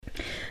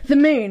The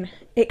moon.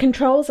 It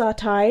controls our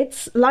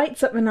tides,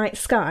 lights up the night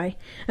sky,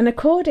 and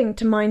according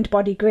to Mind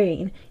Body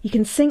Green, you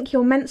can sync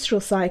your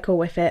menstrual cycle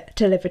with it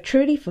to live a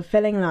truly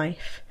fulfilling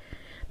life.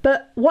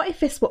 But what if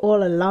this were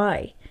all a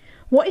lie?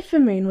 What if the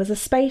moon was a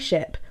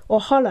spaceship,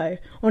 or hollow,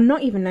 or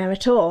not even there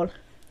at all?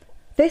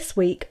 This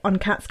week on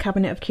Cat's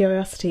Cabinet of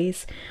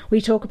Curiosities, we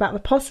talk about the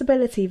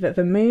possibility that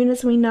the moon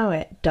as we know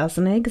it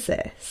doesn't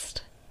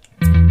exist.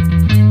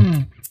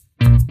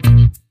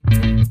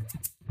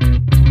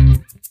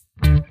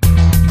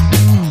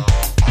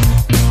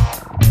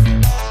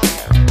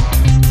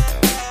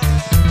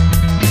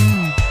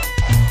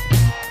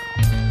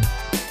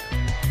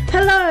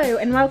 Hello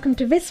and welcome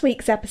to this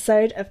week's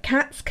episode of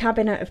Cat's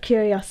Cabinet of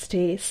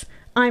Curiosities.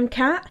 I'm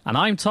Cat. And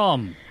I'm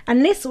Tom.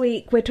 And this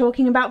week we're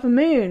talking about the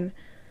moon.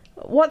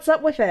 What's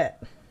up with it?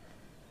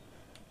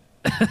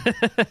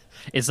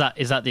 Is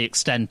that the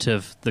extent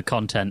of the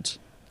content?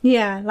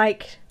 Yeah,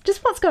 like,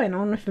 just what's going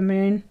on with the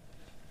moon?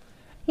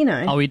 You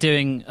know. Are we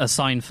doing a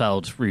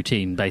Seinfeld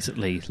routine,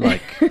 basically?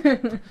 Like,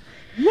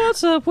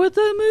 what's up with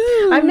the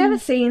moon? I've never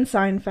seen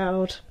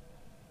Seinfeld.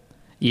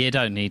 You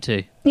don't need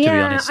to Yeah,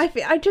 be honest.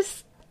 I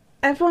just...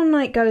 Everyone,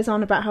 like, goes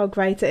on about how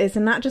great it is,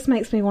 and that just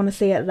makes me want to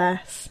see it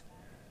less.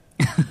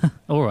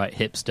 All right,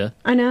 hipster.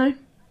 I know.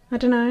 I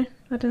don't know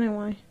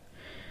why.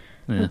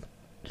 Yeah.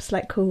 Just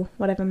like, cool,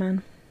 whatever,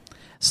 man.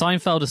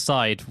 Seinfeld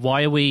aside,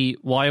 why are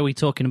we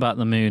talking about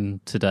the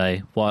moon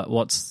today?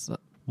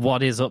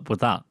 What is up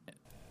with that?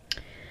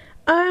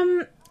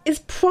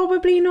 It's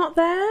probably not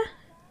there.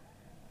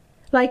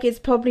 Like, it's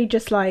probably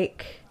just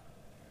like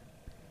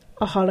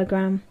a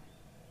hologram.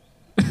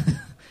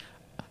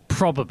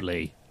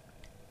 Probably.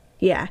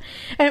 Yeah.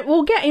 And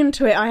we'll get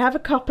into it. I have a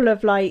couple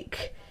of,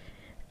 like,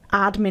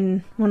 not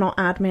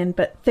admin,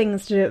 but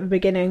things to do at the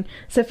beginning.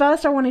 So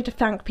first I wanted to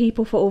thank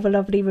people for all the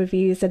lovely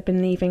reviews they've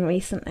been leaving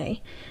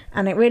recently.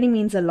 And it really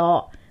means a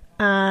lot.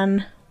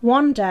 And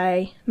one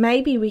day,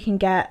 maybe we can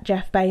get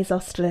Jeff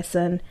Bezos to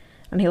listen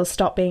and he'll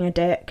stop being a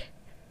dick.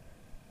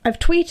 I've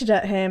tweeted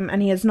at him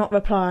and he has not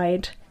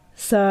replied.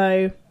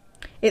 So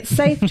it's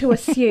safe to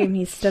assume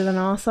he's still an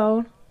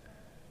arsehole.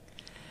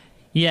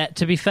 Yeah,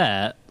 to be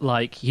fair,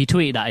 like, you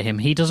tweeted at him,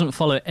 he doesn't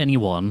follow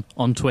anyone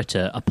on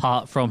Twitter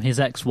apart from his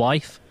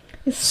ex-wife.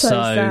 It's so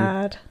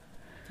sad.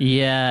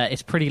 Yeah,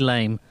 it's pretty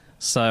lame.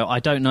 So I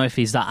don't know if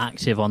he's that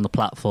active on the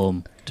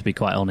platform, to be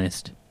quite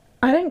honest.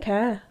 I don't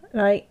care.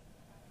 Like,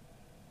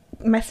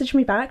 message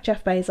me back,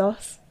 Jeff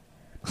Bezos.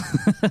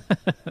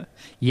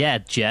 Yeah,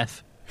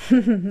 Jeff.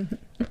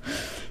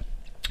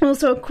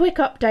 Also, a quick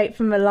update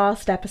from the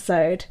last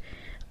episode,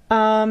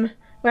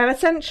 where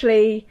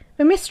essentially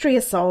the mystery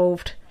is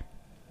solved.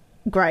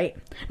 Great.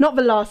 Not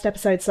the last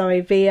episode,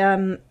 sorry.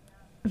 The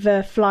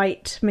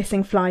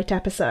missing flight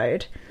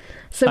episode.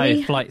 So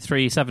Flight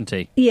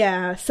 370.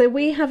 Yeah, so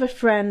we have a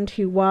friend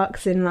who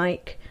works in,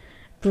 like,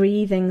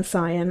 breathing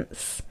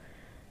science.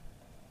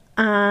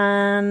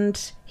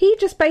 And he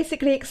just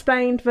basically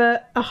explained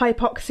that a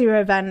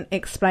hypoxia event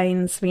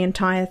explains the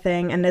entire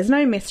thing, and there's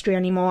no mystery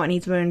anymore, and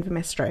he's ruined the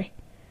mystery.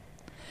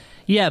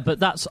 Yeah, but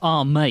that's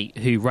our mate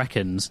who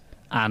reckons,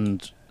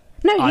 and...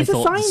 No, he's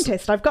a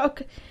scientist. I'm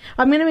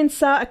going to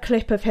insert a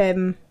clip of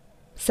him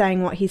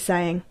saying what he's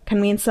saying.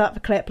 Can we insert the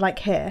clip, like,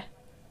 here?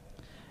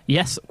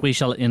 Yes, we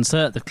shall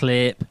insert the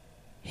clip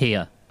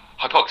here.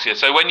 Hypoxia.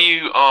 So when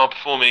you are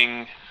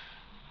performing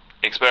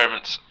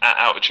experiments at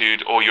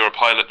altitude, or you're a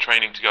pilot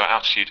training to go at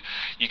altitude,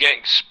 you get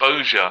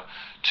exposure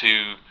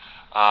to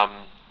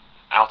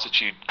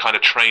altitude kind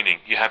of training.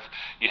 You have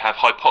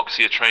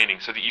hypoxia training,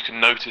 so that you can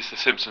notice the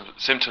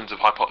symptoms of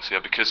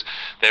hypoxia, because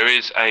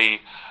there's a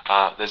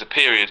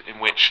period in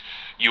which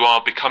you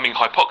are becoming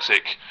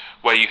hypoxic,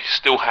 where you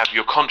still have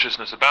your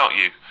consciousness about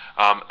you,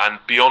 and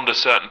beyond a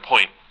certain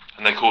point.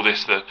 And they call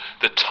this the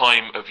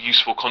time of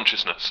useful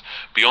consciousness.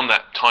 Beyond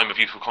that time of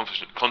useful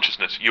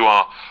consciousness, you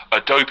are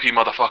a dopey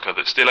motherfucker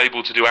that's still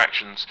able to do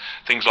actions,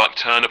 things like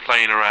turn a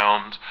plane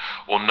around,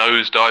 or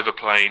nosedive a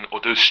plane, or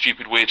do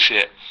stupid weird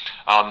shit.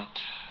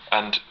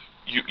 And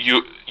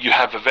you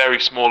have a very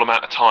small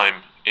amount of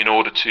time in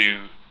order to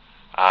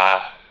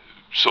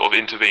sort of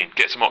intervene,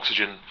 get some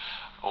oxygen,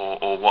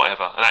 or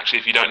whatever. And actually,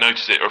 if you don't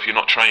notice it, or if you're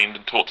not trained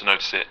and taught to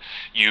notice it,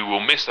 you will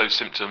miss those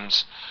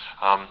symptoms,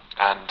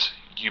 and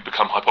you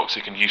become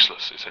hypoxic and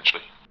useless,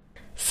 essentially.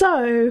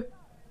 So,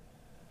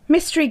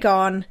 mystery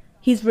gone.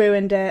 He's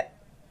ruined it.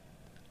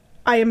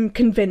 I am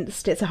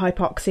convinced it's a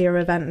hypoxia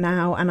event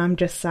now, and I'm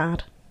just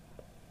sad.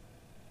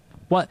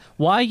 What?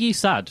 Why are you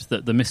sad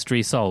that the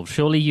mystery is solved?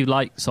 Surely you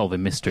like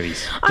solving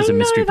mysteries as a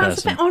mystery person.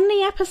 That's the thing. On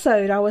the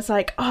episode, I was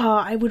like,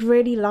 I would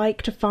really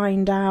like to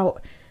find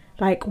out,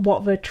 like,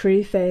 what the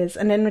truth is.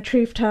 And then the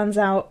truth turns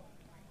out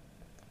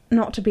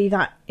not to be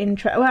that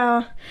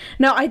Well,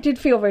 no, I did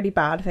feel really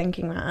bad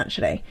thinking that,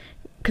 actually,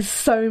 because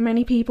so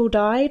many people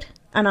died,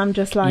 and I'm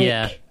just like,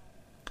 yeah.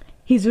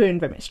 He's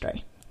ruined the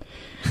mystery.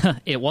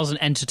 It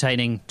wasn't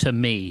entertaining to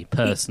me,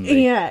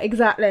 personally. Yeah,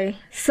 exactly.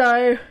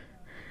 So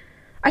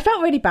I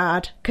felt really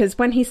bad, because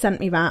when he sent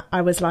me that,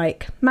 I was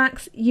like,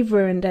 Max, you've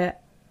ruined it.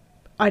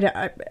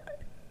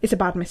 It's a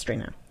bad mystery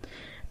now.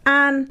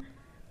 And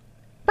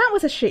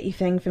that was a shitty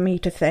thing for me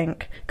to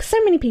think, because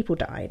so many people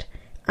died.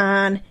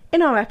 And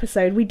in our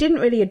episode, we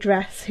didn't really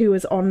address who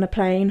was on the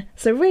plane.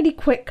 So really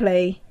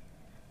quickly,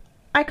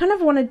 I kind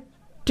of want to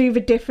do the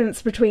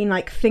difference between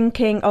like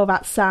thinking, oh,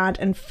 that's sad,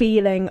 and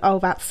feeling, oh,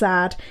 that's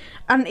sad.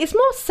 And it's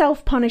more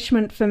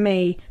self-punishment for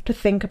me to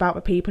think about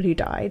the people who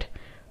died.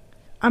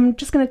 I'm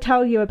just going to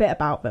tell you a bit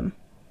about them.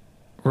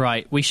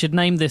 Right, we should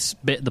name this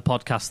bit of the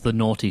podcast The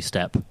Naughty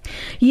Step.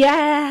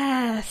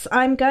 Yes!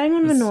 I'm going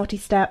on the naughty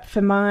step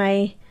for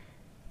my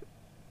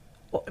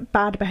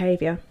bad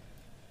behaviour.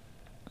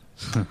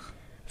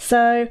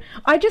 So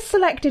I just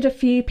selected a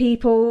few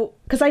people,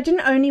 because I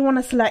didn't only want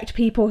to select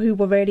people who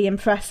were really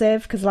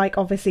impressive, because like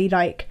obviously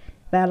like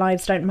their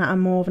lives don't matter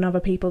more than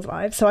other people's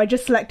lives. So I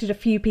just selected a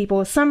few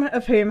people, some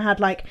of whom had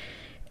like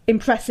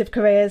impressive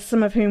careers,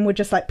 some of whom were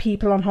just like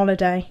people on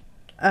holiday.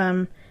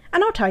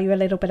 And I'll tell you a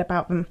little bit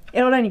about them.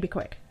 It'll only be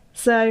quick.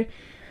 So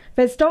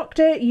there's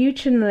Dr.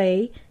 Yu-Chun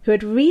Lee, who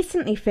had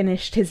recently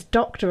finished his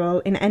doctoral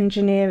in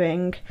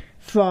engineering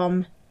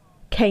from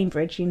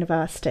Cambridge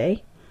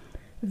University.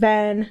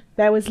 Then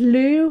there was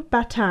Liu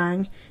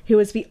Batang, who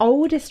was the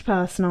oldest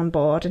person on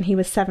board, and he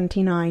was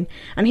 79.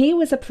 And he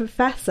was a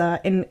professor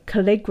in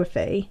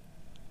calligraphy,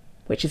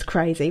 which is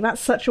crazy. That's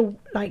such a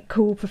like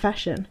cool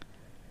profession.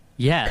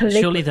 Yeah,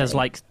 surely there's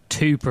like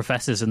 2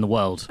 professors in the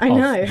world I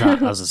know. of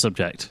that as a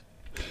subject.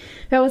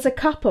 There was a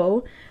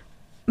couple,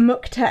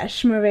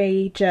 Muktesh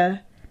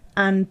Marija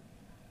and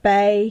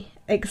Bay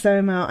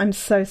Exoma, I'm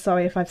so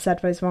sorry if I've said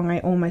those wrong,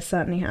 I almost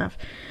certainly have,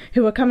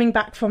 who were coming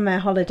back from their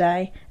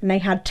holiday, and they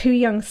had 2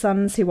 young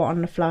sons who were on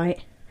the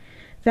flight.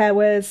 There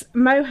was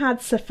Mohad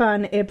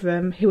Safan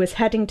Ibrahim, who was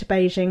heading to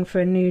Beijing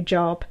for a new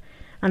job,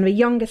 and the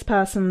youngest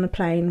person on the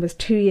plane was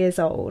 2 years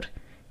old,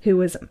 who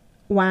was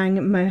Wang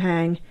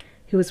Moheng,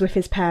 who was with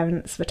his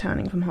parents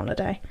returning from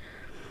holiday.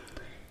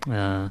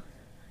 Yeah.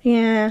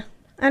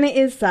 And it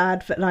is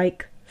sad that,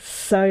 like,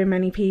 so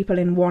many people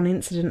in one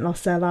incident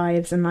lost their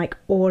lives and, like,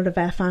 all of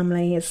their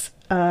families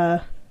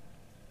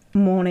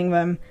mourning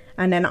them.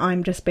 And then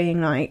I'm just being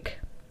like,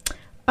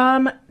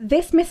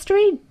 this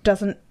mystery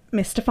doesn't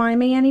mystify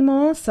me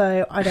anymore,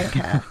 so I don't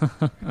care.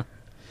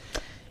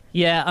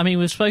 Yeah, I mean,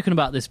 we've spoken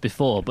about this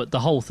before, but the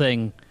whole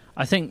thing,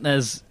 I think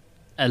there's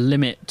a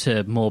limit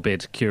to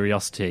morbid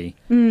curiosity.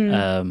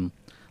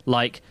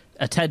 Like,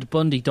 a Ted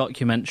Bundy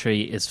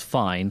documentary is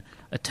fine.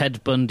 A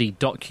Ted Bundy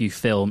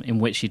docu-film in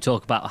which you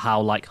talk about how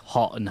like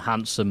hot and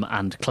handsome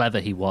and clever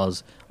he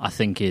was, I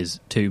think is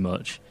too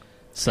much.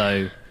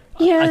 So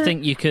yeah, I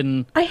think you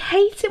can... I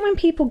hate it when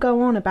people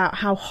go on about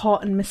how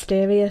hot and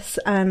mysterious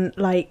and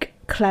like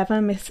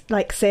clever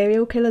like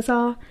serial killers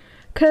are.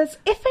 Because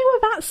if they were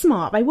that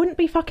smart, they wouldn't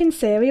be fucking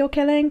serial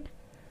killing.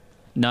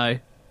 No,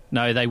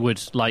 they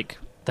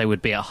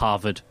would be at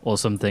Harvard or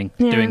something,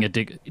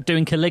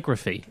 doing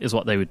calligraphy is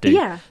what they would do.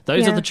 Yeah,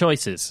 those are the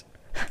choices.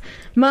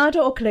 Murder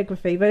or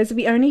calligraphy, those are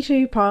the only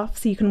 2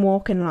 paths you can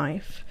walk in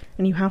life,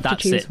 and you have to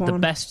choose one.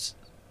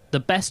 The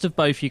best of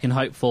both you can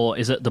hope for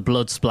is that the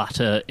blood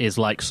splatter is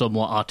like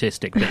somewhat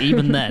artistic, but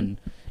even then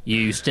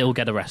you still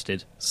get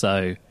arrested,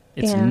 so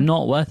it's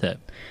not worth it.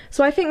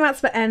 So I think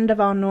that's the end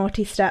of our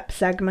Naughty Step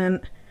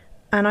segment,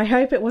 and I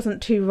hope it wasn't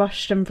too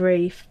rushed and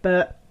brief,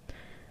 but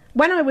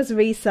when I was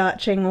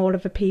researching all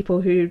of the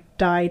people who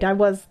died, I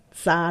was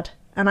sad,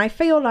 and I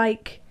feel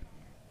like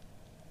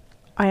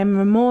I am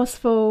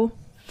remorseful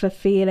for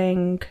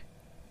feeling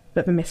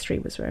that the mystery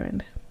was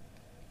ruined.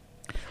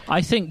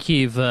 I think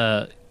you've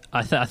I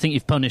think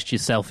you've punished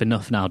yourself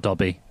enough now,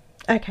 Dobby.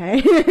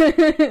 Okay.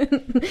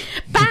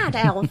 Bad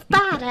elf.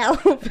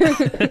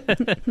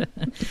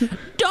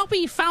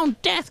 Dobby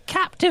found death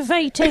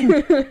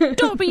captivating.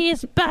 Dobby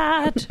is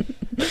bad.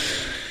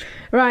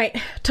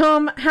 Right,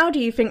 Tom, how do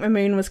you think the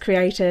moon was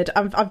created?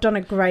 I've done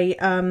a great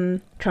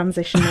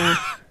transition there.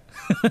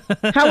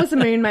 How was the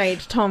moon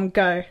made? Tom,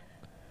 go.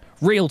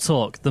 Real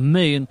talk, the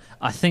moon,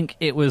 I think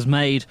it was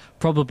made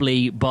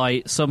probably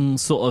by some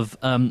sort of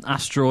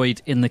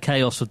asteroid in the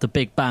chaos of the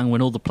Big Bang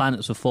when all the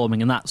planets were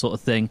forming and that sort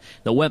of thing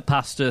that went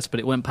past us, but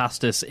it went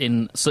past us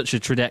in such a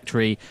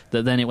trajectory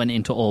that then it went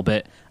into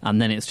orbit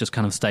and then it's just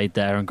kind of stayed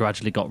there and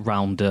gradually got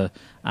rounder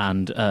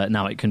and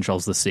now it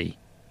controls the sea.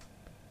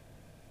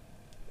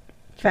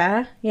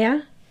 Fair,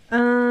 yeah.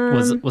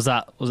 Was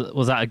that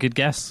a good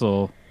guess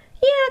or?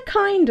 Yeah,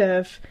 kind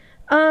of.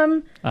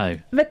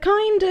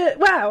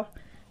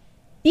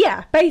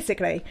 Yeah,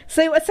 basically.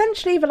 So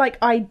essentially the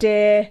like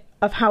idea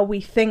of how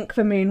we think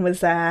the moon was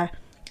there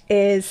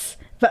is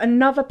that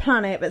another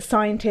planet that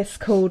scientists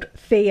called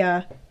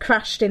Theia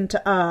crashed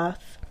into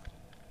Earth,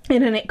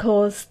 and then it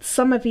caused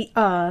some of the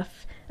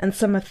Earth and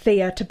some of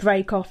Theia to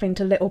break off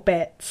into little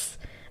bits,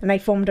 and they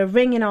formed a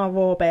ring in our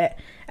orbit,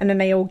 and then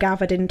they all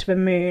gathered into the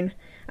moon,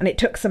 and it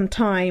took some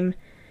time.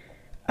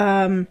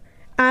 And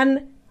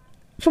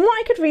from what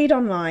I could read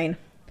online,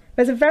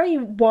 there's a very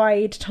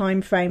wide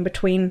time frame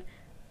between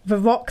the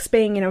rocks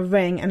being in a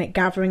ring and it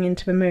gathering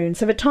into the moon.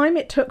 So the time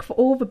it took for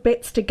all the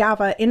bits to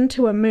gather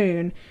into a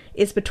moon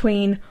is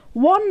between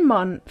 1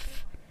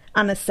 month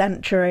and a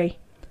century.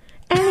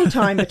 any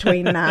time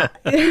between that.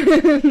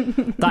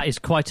 That is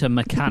quite a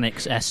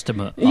mechanics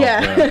estimate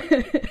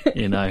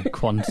of,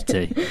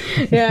 quantity.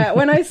 Yeah,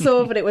 when I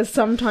saw that it was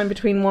sometime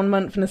between 1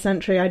 month and a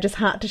century, I just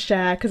had to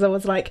share, because I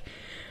was like,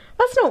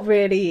 that's not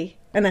really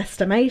an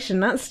estimation,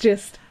 that's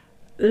just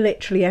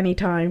literally any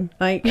time.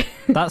 Like,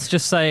 that's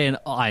just saying,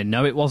 I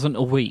know it wasn't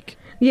a week.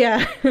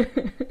 Yeah.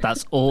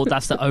 That's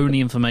the only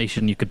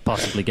information you could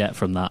possibly get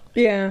from that.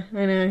 Yeah,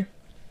 I know.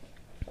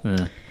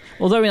 Yeah.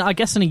 Although, I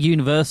guess in a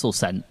universal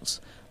sense,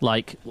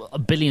 like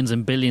billions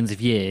and billions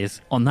of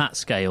years, on that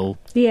scale,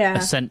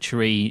 a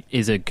century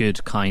is a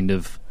good kind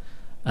of,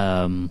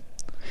 margin.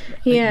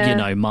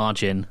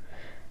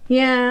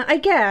 Yeah, I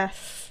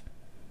guess.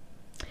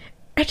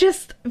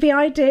 The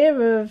idea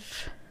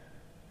of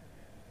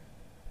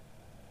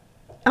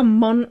a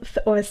month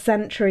or a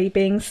century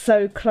being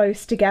so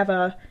close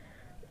together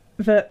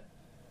that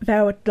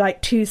there were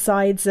like two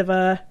sides of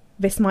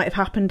this might have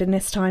happened in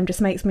this time just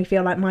makes me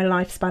feel like my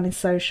lifespan is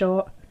so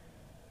short.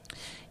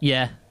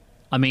 Yeah.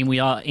 I mean, we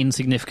are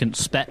insignificant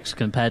specks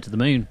compared to the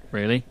moon,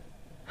 really.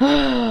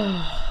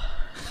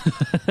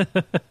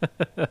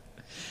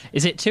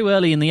 Is it too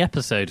early in the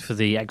episode for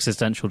the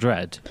existential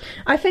dread?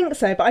 I think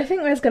so, but I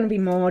think there's going to be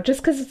more,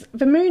 just because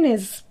the moon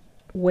is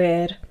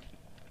weird.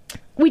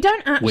 We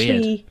don't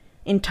actually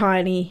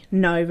entirely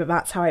know that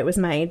that's how it was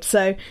made,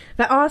 so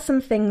there are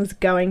some things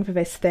going for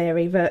this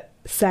theory that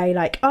say,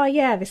 like, oh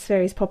yeah, this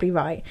theory is probably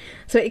right.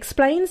 So it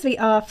explains the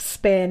Earth's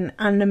spin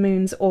and the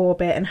moon's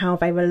orbit and how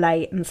they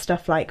relate and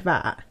stuff like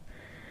that.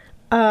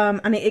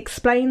 And it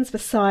explains the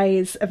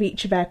size of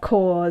each of their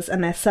cores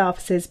and their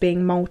surfaces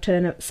being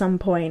molten at some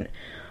point.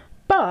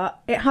 But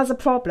it has a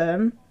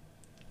problem,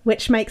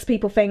 which makes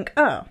people think,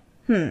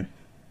 and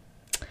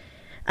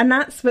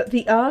that's that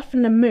the Earth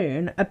and the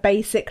moon are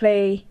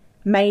basically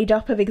made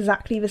up of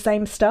exactly the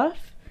same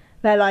stuff.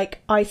 They're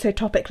like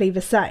isotopically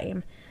the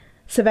same.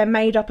 So they're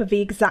made up of the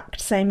exact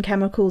same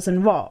chemicals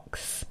and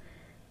rocks.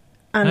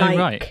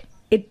 And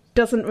it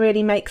doesn't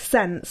really make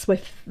sense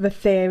with the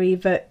theory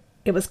that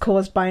it was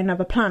caused by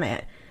another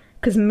planet.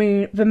 Because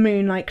the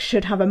moon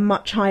should have a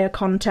much higher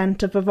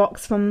content of the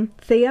rocks from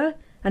Theia.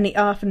 And the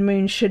Earth and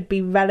moon should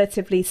be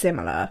relatively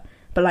similar,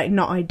 but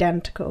not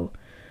identical.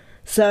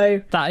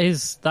 So that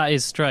is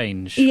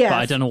strange. Yes. But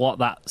I don't know what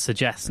that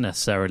suggests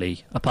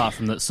necessarily, apart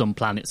from that some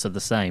planets are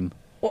the same.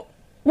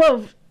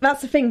 Well,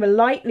 that's the thing. The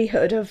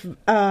likelihood of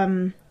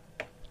that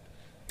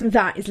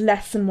is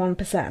less than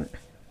 1%.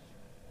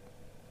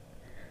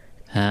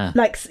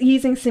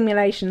 Using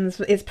simulations,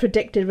 it's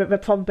predicted that the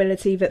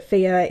probability that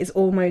Theia is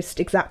almost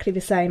exactly the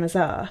same as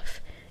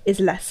Earth is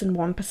less than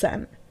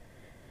 1%.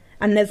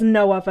 And there's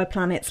no other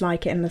planets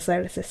like it in the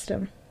solar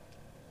system.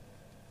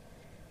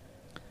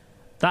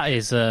 That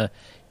is, you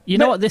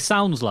know what this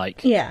sounds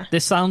like? Yeah.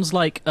 This sounds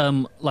like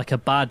a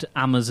bad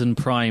Amazon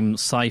Prime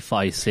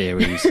sci-fi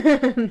series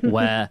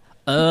where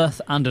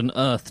Earth and an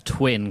Earth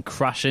twin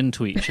crash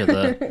into each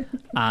other,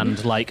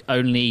 and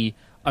only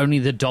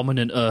the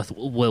dominant Earth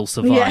will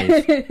survive,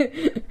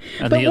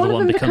 and the other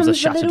one becomes a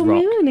shattered little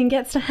rock. Moon and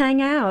gets to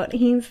hang out.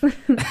 He's like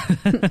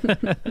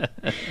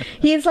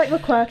the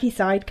quirky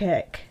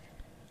sidekick.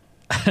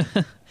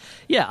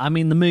 Yeah, I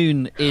mean, the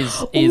moon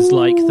is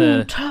like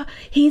the...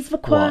 He's the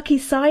quirky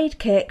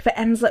sidekick that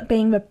ends up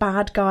being the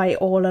bad guy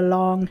all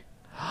along.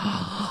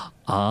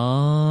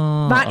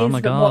 That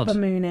is what the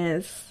moon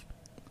is.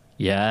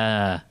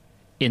 Yeah,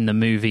 in the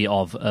movie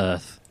of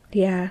Earth.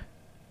 Yeah.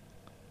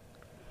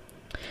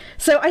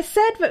 So I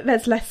said that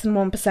there's less than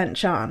 1%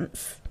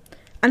 chance,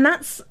 and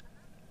that's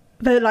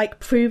the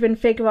proven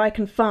figure I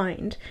can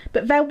find.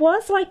 But there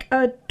was a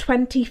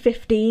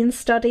 2015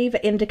 study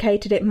that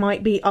indicated it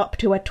might be up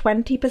to a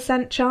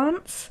 20%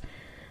 chance.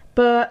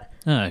 But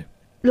no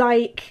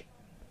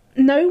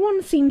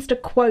one seems to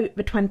quote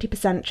the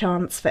 20%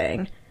 chance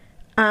thing,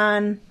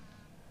 and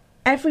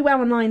everywhere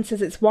online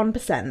says it's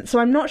 1%. So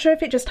I'm not sure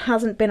if it just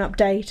hasn't been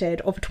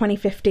updated or the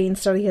 2015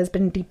 study has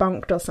been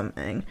debunked or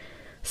something.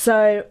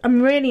 So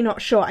I'm really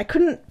not sure.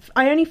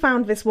 I only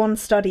found this one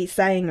study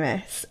saying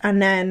this, and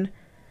then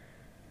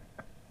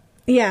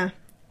yeah,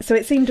 so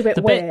it seemed a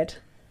bit weird.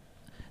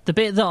 The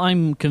bit that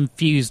I'm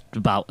confused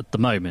about at the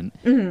moment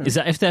is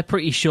that if they're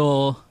pretty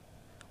sure,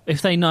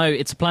 if they know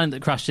it's a planet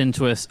that crashed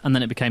into us and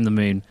then it became the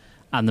moon,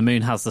 and the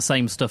moon has the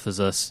same stuff as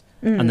us,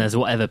 and there's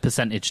whatever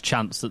percentage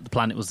chance that the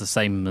planet was the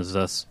same as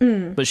us.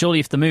 But surely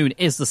if the moon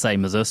is the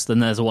same as us, then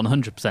there's a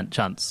 100%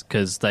 chance,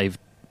 because they've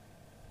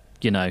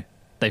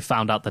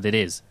found out that it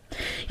is.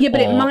 Yeah,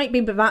 but it might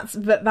be, but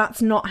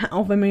that's not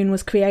how the moon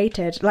was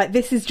created.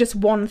 This is just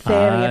one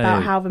theory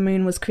about how the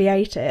moon was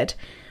created.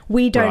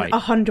 We don't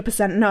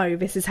 100% know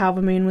this is how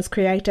the moon was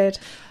created.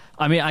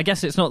 I mean, I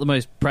guess it's not the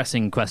most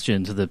pressing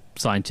question to the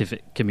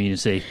scientific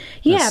community.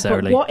 Yeah,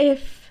 but what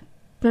if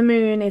the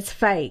moon is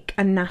fake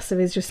and NASA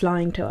is just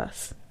lying to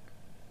us?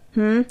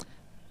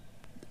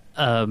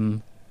 I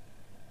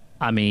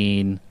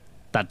mean,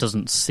 that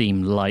doesn't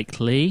seem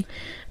likely.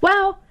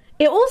 Well,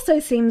 it also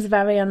seems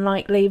very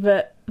unlikely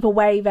that the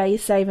way they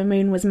say the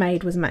moon was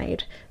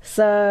made.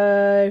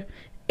 So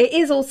it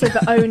is also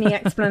the only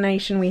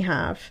explanation we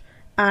have.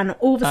 and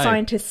all the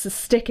scientists are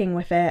sticking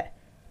with it.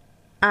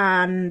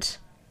 And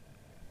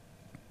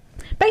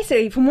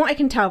basically, from what I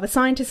can tell, the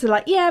scientists are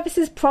like, yeah, this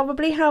is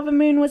probably how the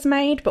moon was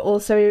made, but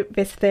also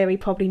this theory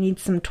probably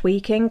needs some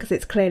tweaking because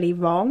it's clearly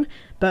wrong.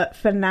 But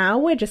for now,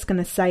 we're just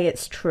going to say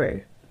it's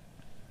true.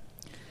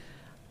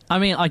 I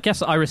mean, I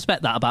guess I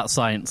respect that about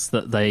science,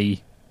 that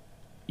they,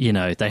 you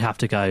know, they have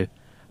to go,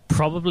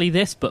 probably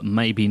this, but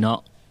maybe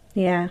not.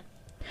 Yeah.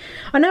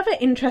 Another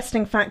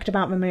interesting fact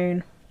about the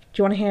moon.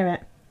 Do you want to hear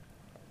it?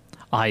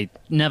 I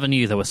never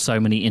knew there were so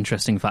many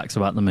interesting facts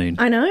about the moon.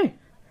 I know.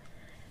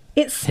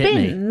 It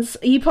spins,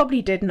 you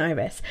probably did know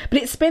this,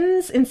 but it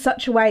spins in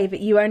such a way that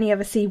you only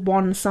ever see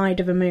one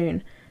side of a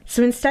moon.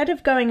 So instead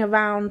of going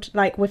around,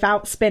 like,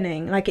 without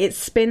spinning, like, it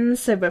spins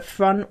so the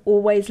front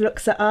always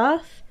looks at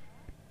Earth.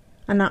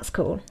 And that's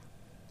cool.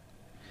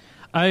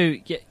 Oh,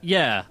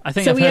 yeah. I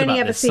think so I've we heard only about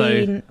ever this.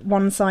 seen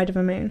one side of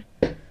a moon.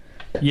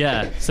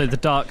 Yeah, so the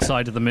dark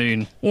side of the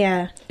moon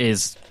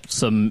is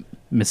some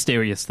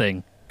mysterious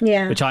thing.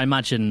 Yeah. Which I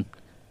imagine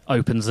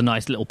opens a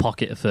nice little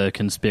pocket for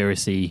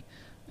conspiracy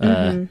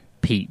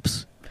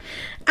peeps.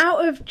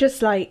 Out of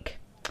just, like,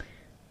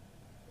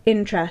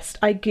 interest,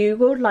 I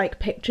googled, like,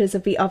 pictures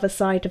of the other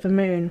side of the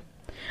moon.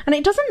 And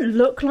it doesn't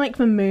look like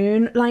the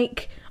moon.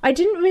 Like, I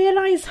didn't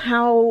realise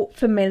how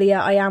familiar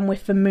I am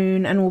with the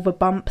moon and all the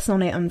bumps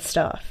on it and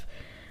stuff.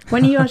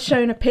 When you are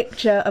shown a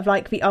picture of,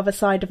 like, the other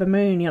side of the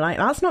moon, you're like,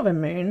 that's not the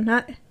moon.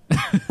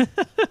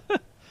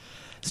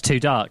 It's too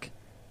dark.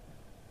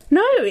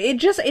 No,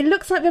 it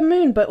looks like the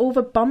moon, but all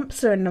the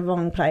bumps are in the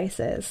wrong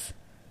places.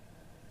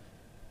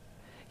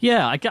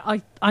 Yeah,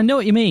 I know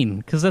what you mean,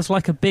 because there's,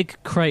 like, a big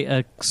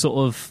crater sort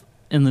of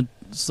in the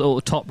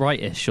sort of top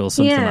right-ish or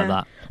something like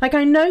that. Like,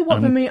 I know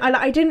what the moon...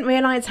 I didn't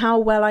realise how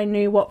well I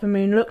knew what the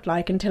moon looked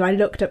like until I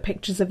looked at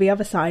pictures of the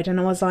other side, and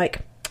I was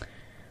like,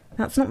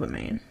 that's not the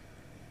moon.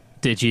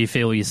 Did you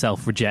feel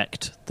yourself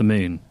reject the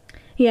moon?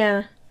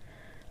 Yeah.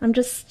 I'm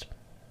just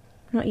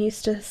not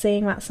used to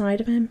seeing that side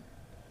of him.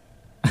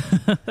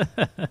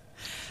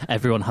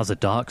 Everyone has a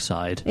dark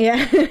side.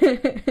 Yeah.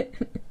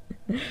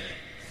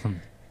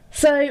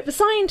 So, the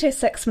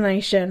scientist's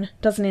explanation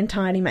doesn't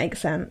entirely make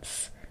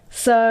sense.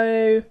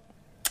 So,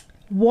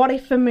 what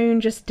if the moon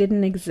just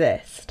didn't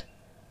exist?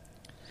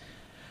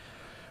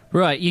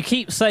 Right, you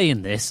keep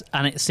saying this,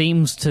 and it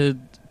seems to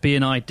be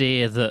an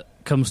idea that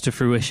comes to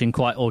fruition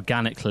quite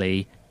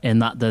organically, in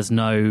that there's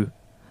no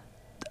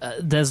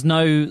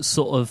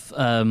sort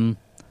of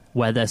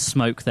where there's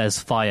smoke, there's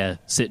fire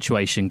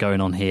situation going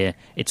on here.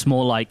 It's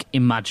more like,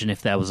 imagine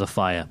if there was a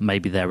fire.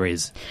 Maybe there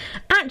is.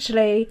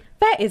 Actually,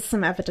 there is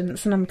some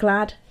evidence, and I'm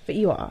glad that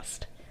you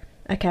asked.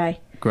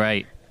 Okay.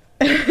 Great.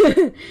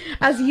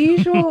 As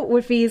usual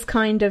with these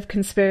kind of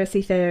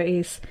conspiracy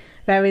theories,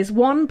 there is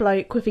one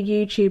bloke with a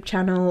YouTube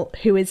channel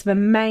who is the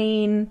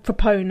main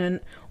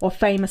proponent or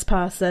famous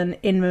person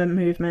in the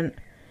movement.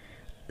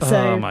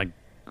 So, oh my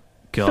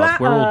God,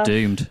 we're all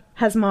doomed.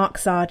 Has Mark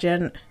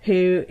Sargent,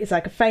 who is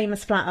like a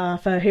famous flat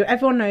earther, who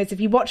everyone knows. If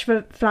you watch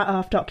the Flat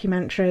Earth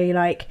documentary,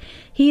 like,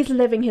 he's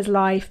living his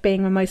life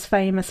being the most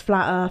famous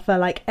flat earther.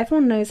 Like,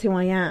 everyone knows who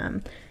I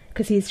am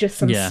because he's just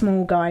some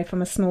small guy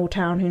from a small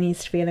town who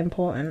needs to feel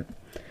important.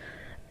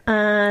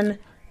 And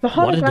the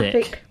holographic... What a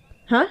dick.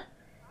 Huh?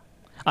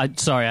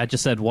 Sorry, I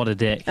just said what a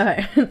dick. Oh.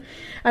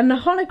 And the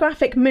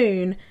holographic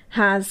moon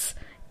has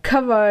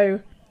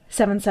Kuro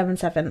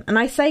 777, and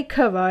I say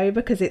Kuro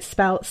because it's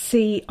spelled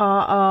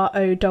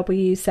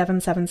CRROW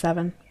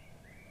 777.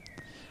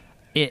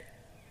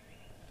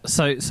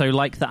 So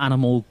like the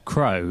animal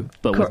crow,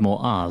 but with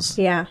more R's.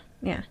 Yeah.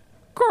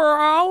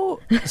 Crow.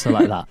 So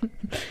like that.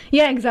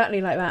 Yeah,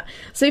 exactly like that.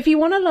 So if you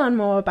want to learn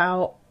more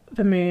about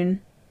the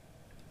moon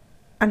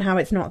and how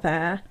it's not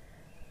there,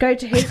 go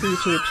to his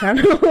YouTube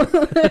channel.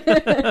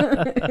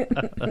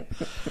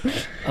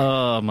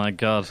 Oh my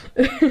God.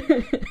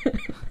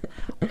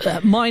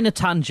 Minor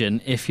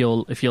tangent, if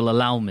you'll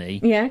allow me.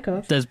 Yeah, of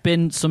course. There's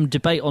been some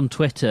debate on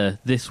Twitter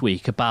this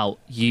week about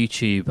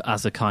YouTube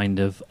as a kind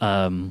of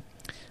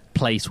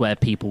place where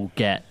people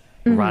get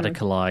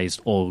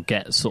radicalized or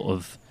get sort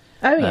of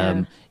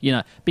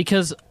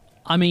because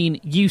I mean,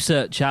 you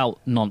search out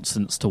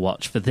nonsense to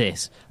watch for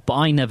this, but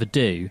I never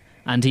do.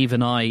 And even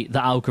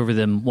the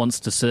algorithm wants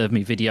to serve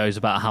me videos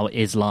about how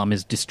Islam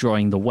is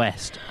destroying the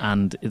West,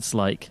 and it's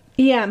like,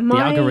 the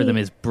algorithm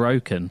is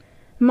broken.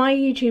 My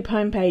YouTube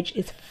homepage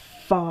is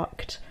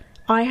fucked.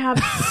 I have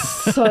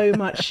so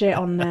much shit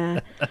on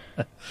there.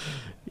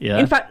 Yeah.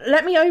 In fact,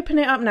 let me open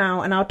it up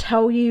now and I'll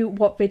tell you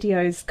what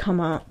videos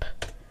come up.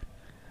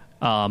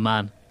 Oh,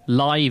 man.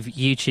 Live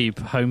YouTube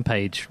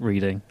homepage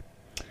reading.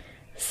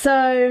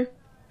 So,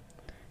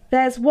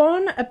 there's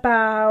one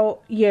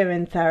about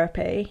urine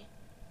therapy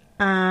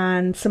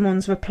and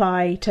someone's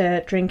reply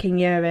to drinking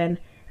urine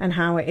and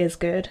how it is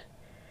good.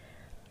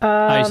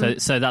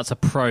 So that's a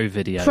pro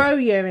video. Pro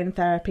urine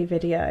therapy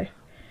video.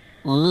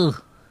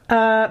 Ugh.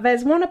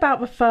 There's one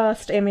about the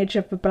first image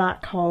of the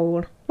black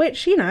hole,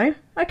 which,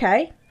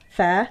 okay,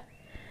 fair.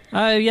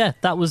 Oh yeah,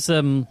 that was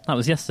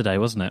yesterday,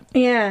 wasn't it?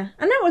 Yeah,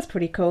 and that was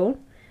pretty cool.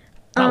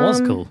 That was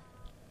cool.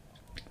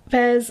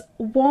 There's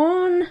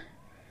one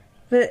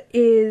that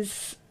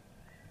is...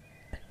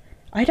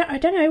 I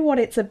don't know what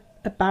it's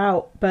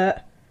about,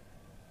 but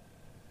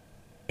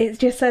it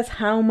just says,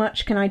 how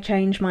much can I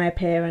change my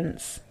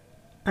appearance?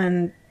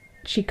 And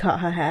she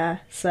cut her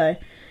hair, so...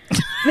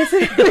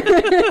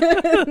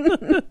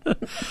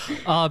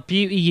 Our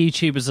beauty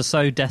YouTubers are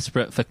so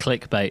desperate for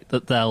clickbait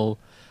that they'll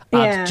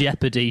add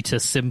jeopardy to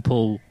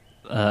simple,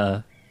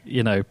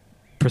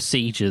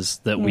 procedures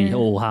that we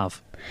all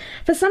have.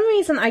 For some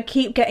reason, I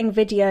keep getting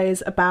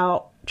videos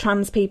about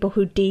trans people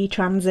who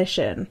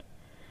detransition,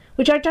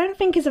 which I don't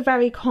think is a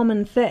very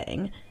common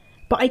thing,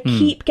 but I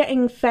keep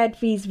getting fed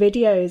these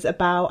videos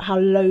about how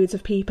loads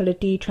of people are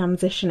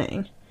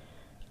detransitioning,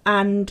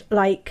 and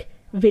like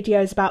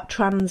videos about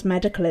trans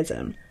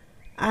medicalism,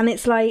 and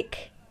it's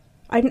like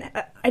I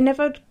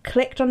never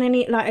clicked on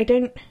any, like I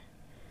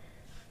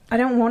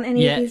don't want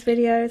any of these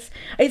videos.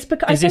 It's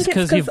because I think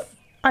it's because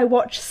I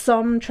watch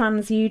some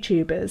trans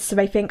YouTubers, so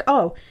they think,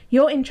 oh,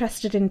 you're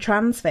interested in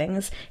trans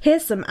things,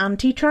 here's some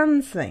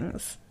anti-trans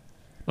things.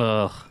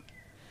 Ugh.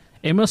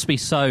 It must be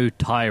so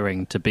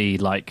tiring to be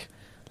like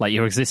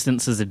your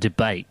existence is a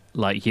debate.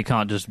 Like you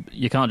can't just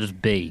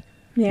be.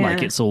 Yeah,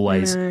 like it's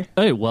always,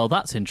 oh, well,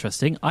 that's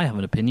interesting. I have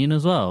an opinion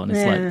as well. And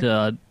it's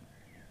like,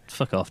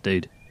 fuck off,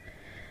 dude.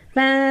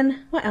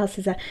 Then, what else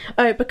is there?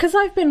 Oh, because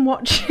I've been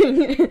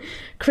watching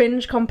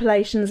cringe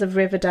compilations of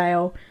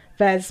Riverdale,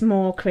 there's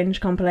more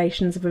cringe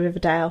compilations of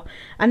Riverdale.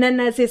 And then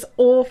there's this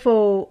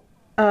awful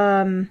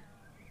video.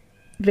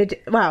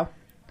 Well,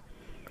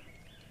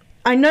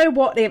 I know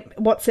what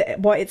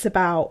it's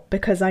about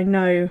because I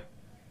know,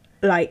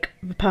 like,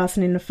 the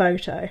person in the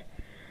photo.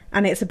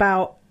 And it's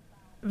about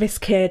this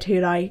kid who,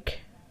 like,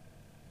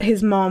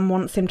 his mom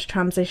wants him to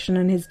transition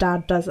and his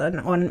dad doesn't,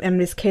 and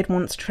this kid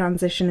wants to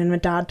transition and the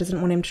dad doesn't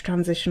want him to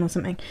transition or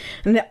something.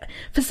 And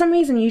for some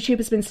reason, YouTube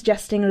has been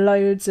suggesting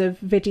loads of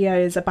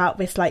videos about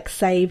this, like,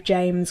 Save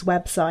James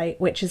website,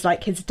 which is,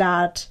 like, his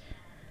dad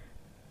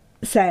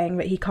saying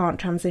that he can't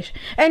transition.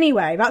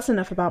 Anyway, that's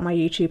enough about my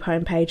YouTube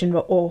homepage and the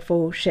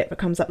awful shit that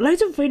comes up.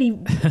 Loads of really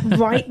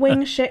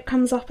right-wing shit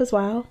comes up as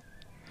well.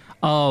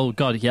 Oh,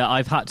 God, yeah,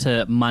 I've had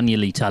to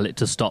manually tell it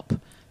to stop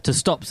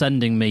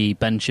sending me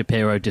Ben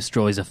Shapiro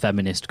destroys a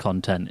feminist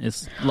content.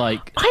 It's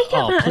like,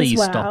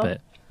 please stop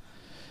it.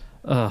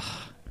 Ugh.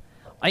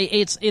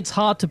 It's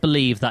hard to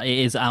believe that it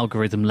is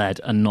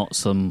algorithm-led and not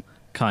some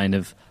kind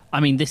of... I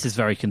mean, this is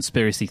very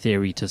conspiracy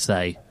theory to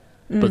say,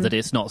 but that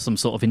it's not some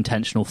sort of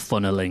intentional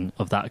funneling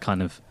of that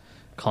kind of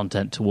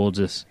content towards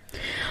us.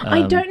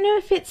 I don't know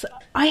if it's...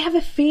 I have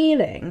a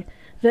feeling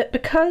that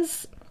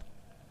because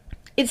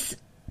it's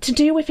to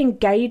do with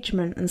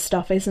engagement and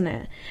stuff, isn't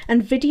it?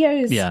 And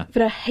videos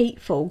that are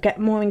hateful get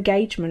more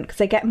engagement because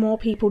they get more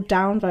people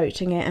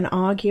downvoting it and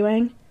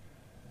arguing.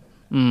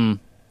 And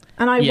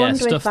I wonder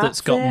stuff if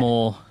that's got it.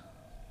 More...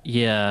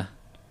 Yeah.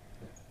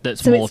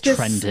 That's so more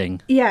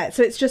trending. Yeah,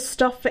 so it's just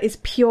stuff that is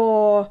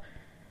pure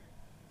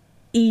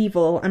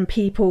evil and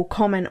people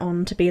comment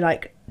on to be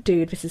like,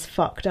 dude, this is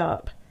fucked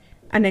up.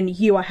 And then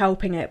you are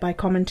helping it by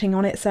commenting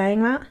on it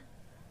saying that.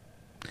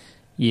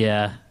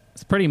 Yeah,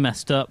 it's pretty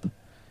messed up.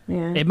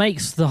 Yeah. It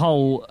makes the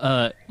whole,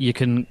 you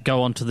can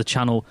go onto the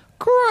channel,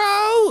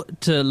 grow,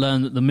 to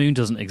learn that the moon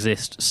doesn't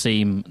exist,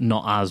 seem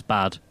not as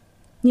bad.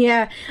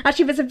 Yeah.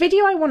 Actually, there's a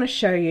video I want to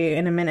show you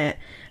in a minute.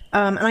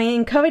 And I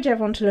encourage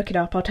everyone to look it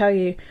up. I'll tell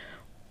you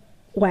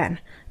when.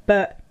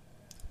 But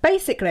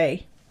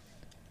basically,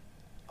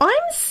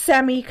 I'm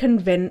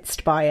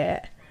semi-convinced by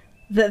it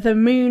that the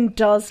moon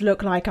does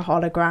look like a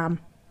hologram.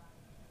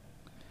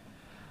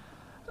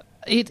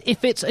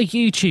 If it's a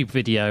YouTube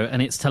video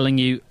and it's telling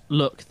you,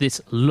 look,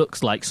 this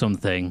looks like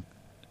something,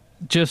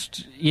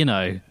 just,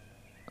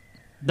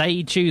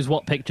 they choose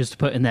what pictures to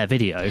put in their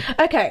video.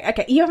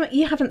 Okay,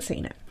 you haven't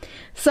seen it.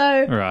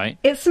 So, right.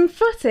 It's some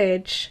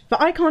footage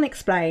that I can't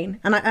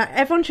explain, and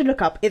everyone should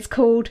look up. It's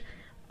called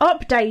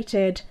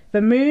Updated,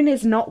 The Moon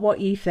Is Not What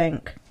You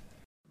Think.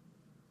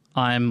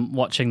 I'm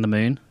watching the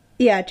moon.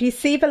 Yeah, do you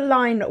see the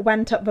line that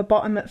went up the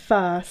bottom at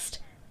first?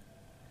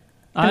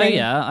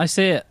 Yeah, I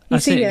see it. I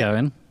see it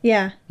going.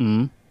 Yeah.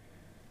 Mm.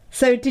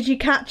 So did you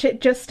catch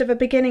it just at the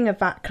beginning of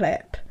that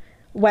clip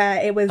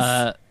where it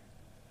was...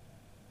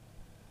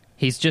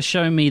 He's just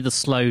showing me the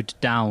slowed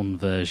down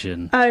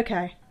version.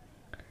 Okay.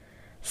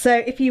 So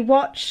if you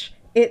watch,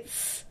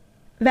 it's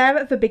there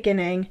at the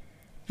beginning,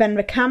 then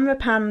the camera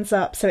pans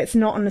up so it's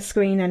not on the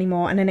screen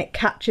anymore, and then it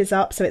catches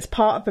up so it's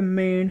part of the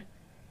moon.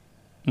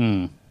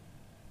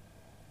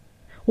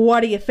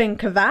 What do you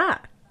think of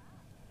that?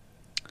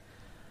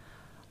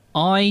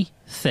 I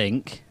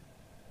think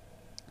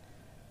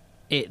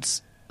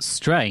it's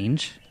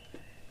strange.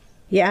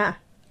 Yeah.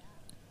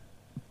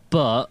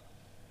 But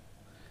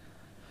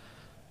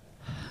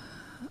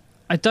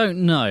I don't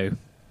know.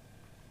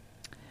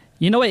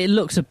 You know what it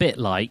looks a bit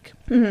like?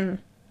 Mm-hmm.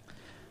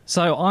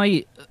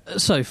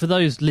 So for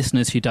those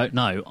listeners who don't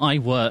know, I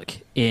work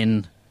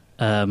in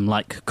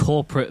like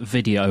corporate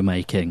video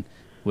making,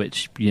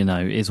 which,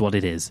 is what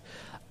it is.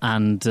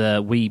 And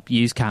we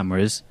use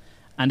cameras.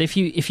 And if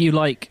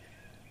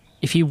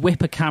you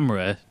whip a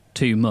camera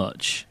too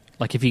much,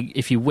 Like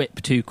if you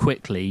whip too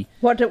quickly.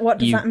 What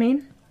does that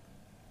mean?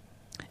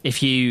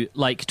 If you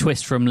like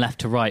twist from left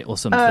to right or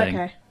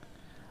something,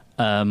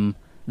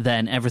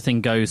 then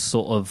everything goes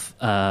sort of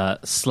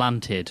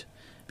slanted,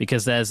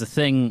 because there's a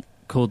thing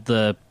called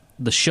the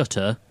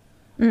shutter.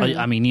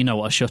 I mean, you know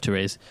what a shutter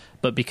is,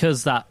 but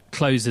because that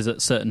closes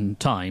at certain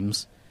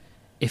times,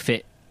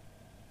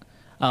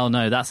 oh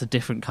no, that's a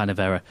different kind of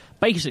error.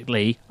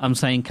 Basically, I'm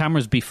saying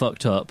cameras be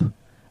fucked up,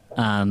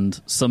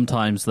 and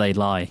sometimes they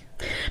lie.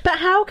 But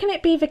how can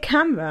it be the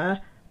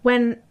camera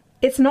when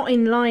it's not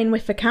in line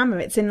with the camera?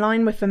 It's in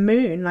line with the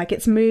moon. Like,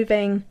 it's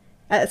moving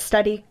at a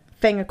steady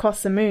thing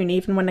across the moon,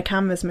 even when the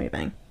camera's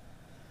moving.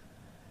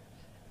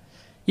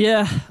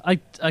 Yeah, I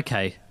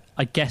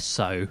guess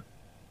so.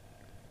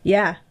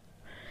 Yeah.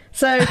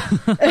 So...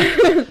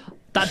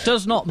 That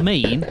does not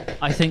mean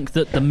I think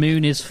that the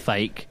moon is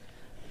fake.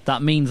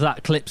 That means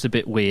that clip's a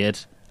bit weird,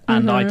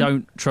 and I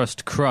don't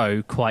trust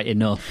Crow quite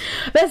enough.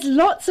 There's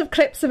lots of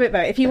clips of it, though.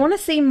 If you want to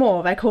see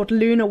more, they're called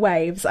lunar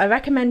waves. I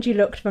recommend you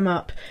look them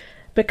up,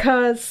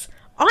 because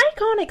I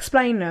can't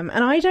explain them,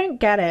 and I don't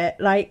get it.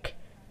 Like,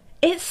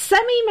 it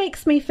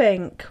makes me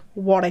think,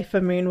 what if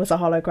the moon was a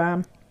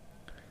hologram?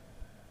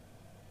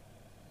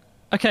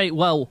 Okay,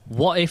 well,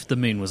 what if the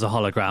moon was a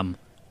hologram?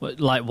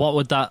 Like, what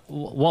would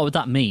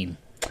that mean?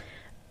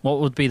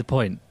 What would be the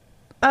point?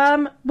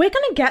 We're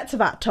going to get to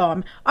that,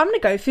 Tom. I'm going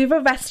to go through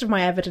the rest of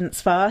my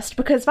evidence first,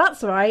 because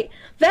that's right.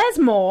 There's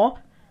more.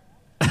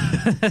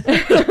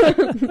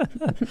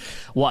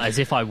 What, as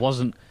if I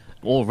wasn't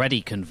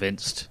already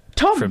convinced,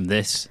 Tom, from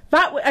this?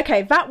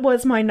 That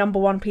was my number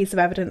one piece of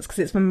evidence, because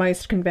it's the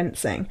most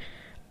convincing.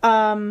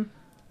 But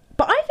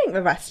I think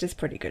the rest is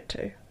pretty good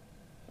too.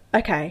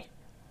 Okay.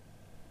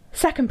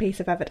 Second piece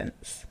of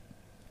evidence.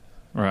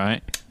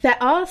 Right.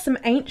 There are some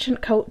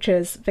ancient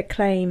cultures that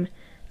claim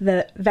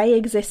that they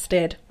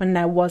existed when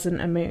there wasn't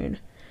a moon.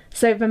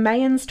 So the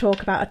Mayans talk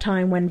about a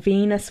time when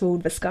Venus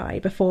ruled the sky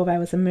before there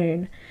was a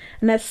moon.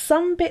 And there's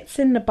some bits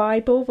in the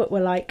Bible that were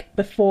like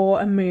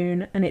before a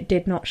moon and it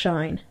did not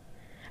shine.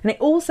 And it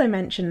also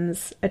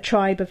mentions a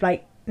tribe of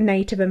like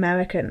Native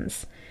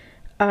Americans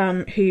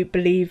who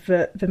believe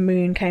that the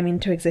moon came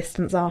into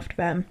existence after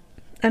them.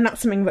 And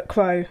that's something that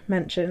Crow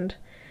mentioned.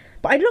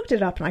 But I looked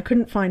it up and I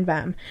couldn't find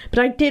them. But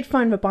I did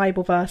find the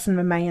Bible verse and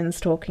the Mayans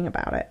talking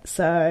about it.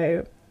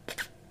 So...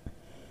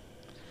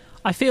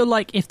 I feel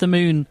like if the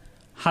moon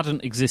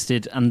hadn't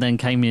existed and then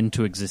came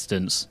into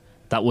existence,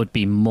 that would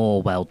be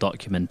more well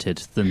documented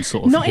than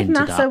sort of hinted at.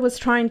 Not if NASA was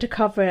trying to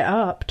cover it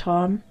up,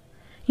 Tom.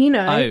 You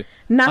know,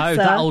 NASA... Oh,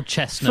 that old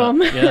chestnut,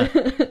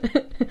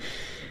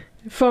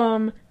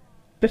 from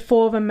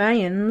before the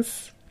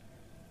Mayans.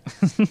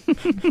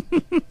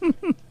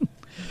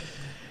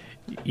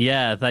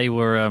 Yeah, they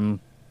were...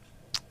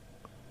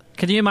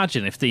 Can you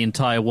imagine if the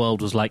entire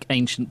world was like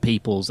ancient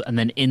peoples, and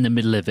then in the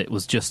middle of it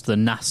was just the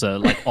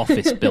NASA like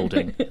office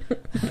building?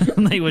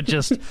 And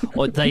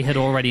they had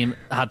already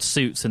had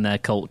suits in their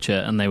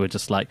culture, and they were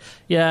just like,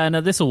 yeah,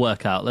 no, this will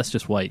work out. Let's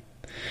just wait.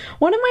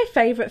 One of my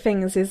favourite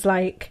things is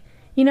like,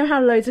 you know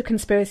how loads of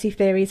conspiracy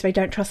theories, they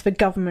don't trust the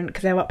government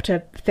because they're up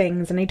to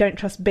things, and they don't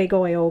trust big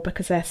oil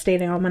because they're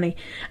stealing our money,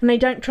 and they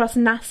don't trust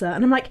NASA.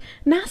 And I'm like,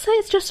 NASA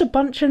is just a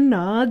bunch of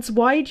nerds.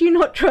 Why do you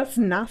not trust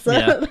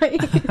NASA?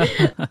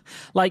 Yeah.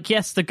 Like,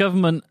 yes, the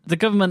government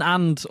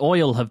and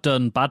oil have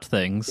done bad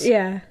things.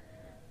 Yeah.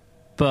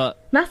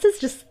 But NASA's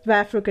just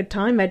there for a good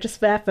time. They're just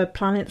there for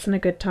planets and a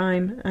good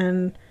time,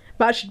 and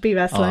that should be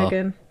their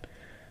slogan.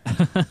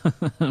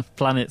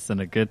 Planets and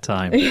a good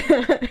time.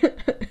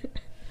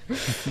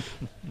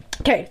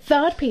 Okay,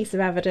 third piece of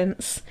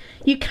evidence.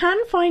 You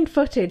can find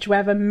footage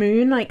where the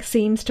moon like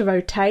seems to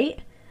rotate,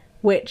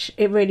 which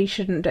it really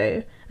shouldn't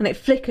do, and it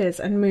flickers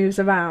and moves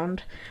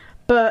around.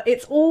 But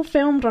it's all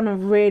filmed on a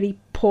really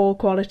poor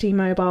quality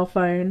mobile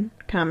phone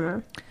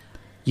camera.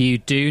 You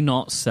do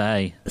not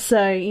say.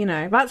 So, you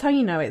know, that's how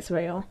you know it's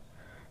real.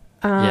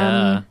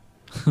 Yeah.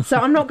 So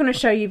I'm not going to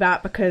show you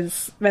that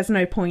because there's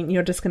no point.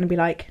 You're just going to be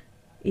like,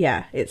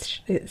 yeah,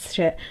 it's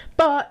shit.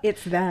 But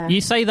it's there.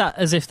 You say that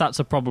as if that's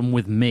a problem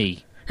with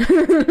me.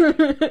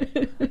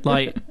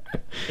 Like,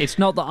 it's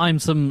not that I'm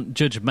some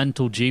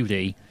judgmental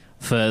Judy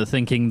for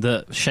thinking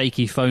that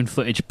shaky phone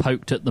footage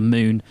poked at the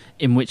moon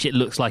in which it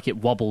looks like it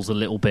wobbles a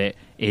little bit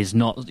is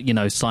not, you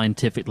know,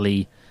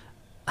 scientifically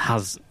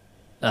has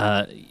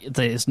no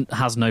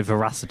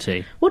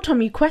veracity. Well,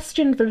 Tom, you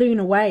questioned the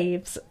lunar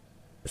waves,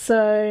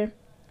 so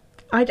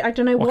I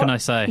don't know what can I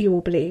say? You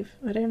will believe.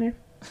 I don't know.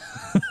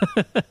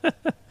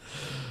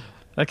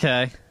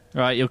 Okay,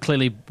 right, you're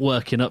clearly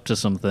working up to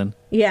something.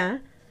 Yeah.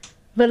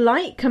 The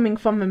light coming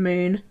from the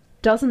moon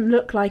doesn't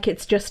look like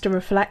it's just a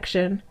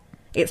reflection.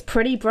 It's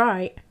pretty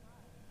bright.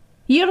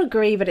 You'll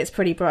agree that it's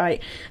pretty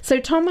bright. So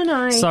Tom and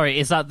I... Sorry,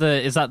 is that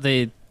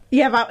the...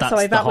 Yeah, that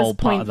was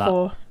point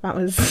 4. That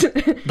was...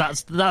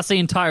 That's the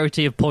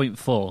entirety of point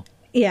 4.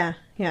 Yeah.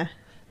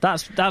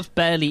 That's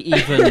barely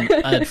even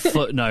a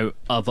footnote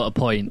of a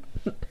point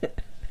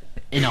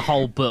in a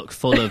whole book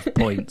full of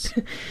points.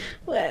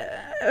 Well,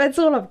 That's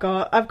all I've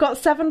got. I've got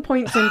 7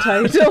 points in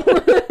total.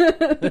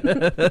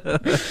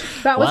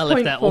 That was well,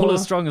 if they're 4. all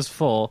as strong as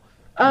 4...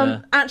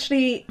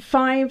 Actually,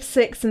 5,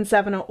 6, and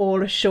 7 are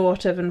all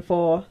shorter than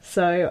 4.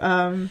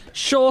 So,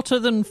 shorter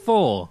than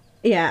 4?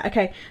 Yeah,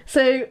 okay.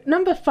 So,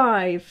 number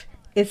 5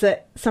 is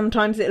that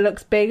sometimes it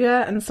looks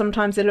bigger and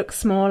sometimes it looks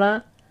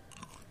smaller.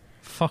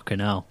 Fucking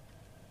hell.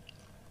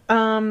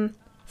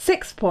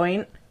 6th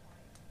point,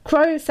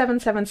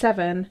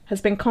 Crow777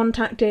 has been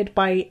contacted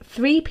by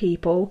 3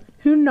 people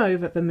who know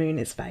that the moon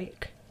is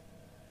fake.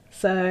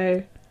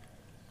 So...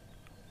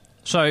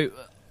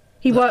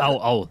 He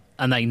worked...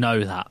 And they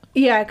know that?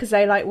 Yeah, because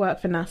they,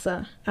 work for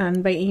NASA.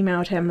 And they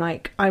emailed him,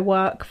 I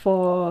work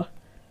for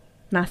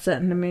NASA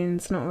and the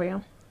moon's not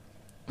real.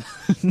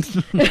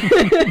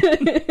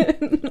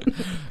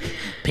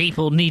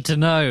 People need to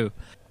know.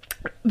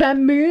 They're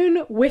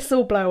moon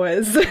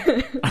whistleblowers.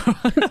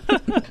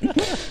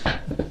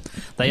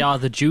 They are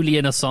the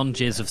Julian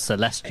Assanges of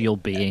celestial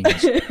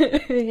beings.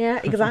 Yeah,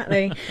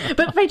 exactly.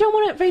 But they don't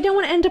want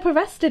to end up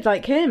arrested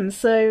like him,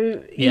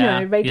 so,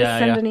 they just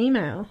send an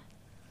email.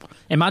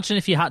 Imagine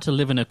if you had to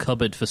live in a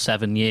cupboard for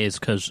 7 years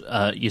because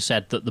you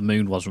said that the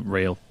moon wasn't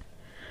real.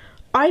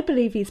 I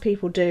believe these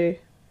people do.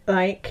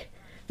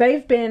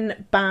 They've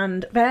been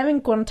banned. They're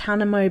in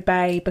Guantanamo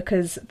Bay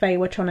because they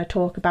were trying to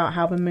talk about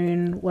how the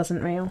moon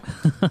wasn't real.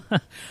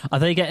 Are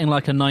they getting a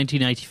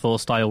 1984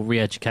 style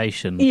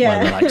re-education?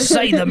 Yeah. Where they're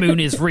say the moon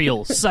is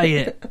real, say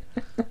it.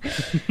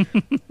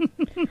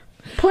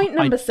 Point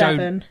number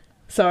 7.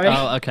 Sorry.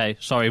 Oh, okay.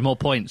 Sorry, more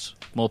points.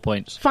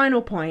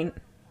 Final point.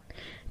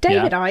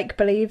 David Icke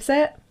believes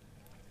it,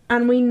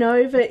 and we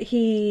know that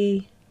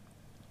he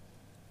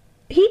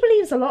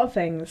believes a lot of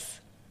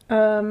things.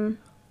 Got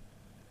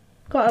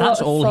that's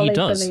lot of all solid he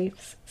does.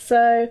 beliefs.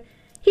 So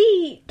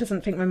he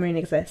doesn't think the moon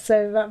exists.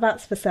 So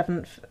that's the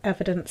 7th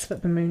evidence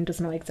that the moon does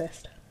not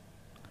exist.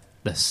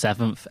 The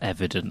 7th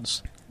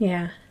evidence.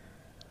 Yeah.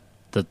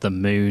 That the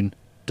moon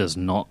does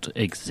not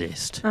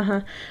exist.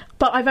 Uh-huh.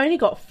 But I've only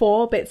got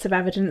 4 bits of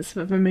evidence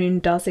that the moon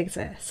does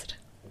exist.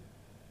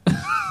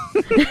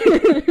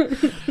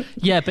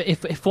 Yeah, but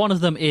if one of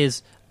them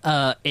is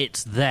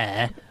it's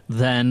there,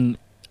 then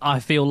I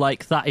feel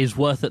like that is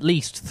worth at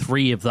least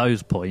 3 of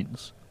those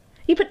points.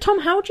 Yeah, but Tom,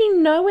 how do you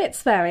know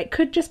it's there? It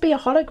could just be a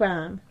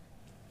hologram.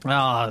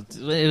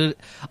 We're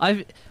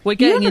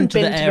getting into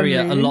the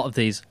area a lot of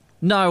these.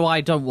 No, I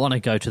don't want to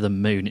go to the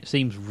moon. It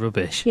seems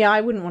rubbish. Yeah,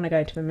 I wouldn't want to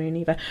go to the moon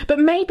either. But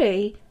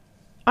maybe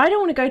I don't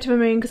want to go to the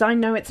moon because I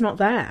know it's not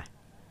there.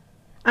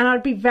 And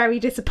I'd be very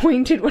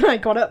disappointed when I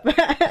got up there.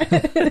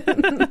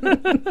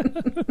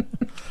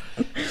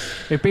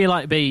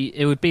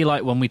 It would be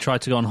like when we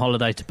tried to go on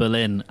holiday to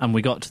Berlin and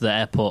we got to the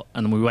airport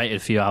and we waited a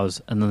few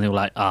hours and then they were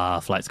like,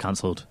 flight's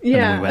cancelled.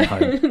 Yeah. And then we went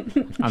home.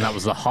 And that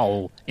was the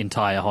whole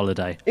entire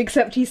holiday.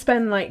 Except you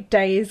spend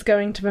days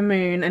going to the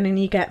moon and then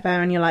you get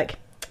there and you're like,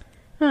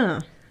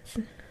 it's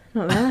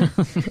not there.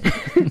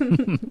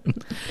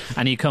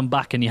 And you come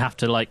back and you have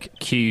to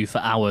queue for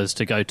hours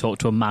to go talk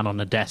to a man on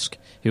a desk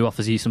who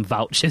offers you some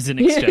vouchers in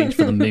exchange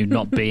for the moon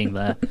not being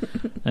there.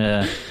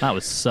 That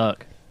would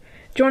suck.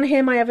 Do you want to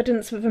hear my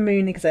evidence that the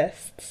moon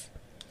exists?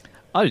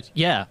 Oh,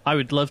 yeah. I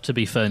would love to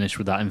be furnished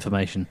with that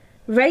information.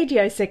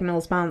 Radio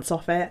signals bounce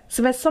off it,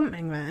 so there's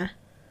something there.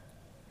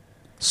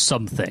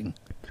 Something.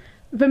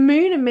 The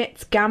moon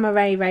emits gamma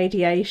ray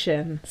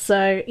radiation,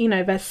 so,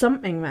 there's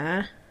something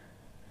there.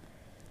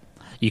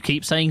 You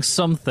keep saying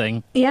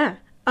something. Yeah.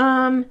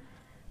 So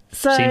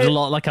seems a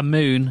lot like a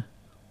moon.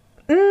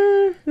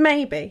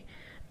 Maybe.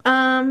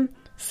 So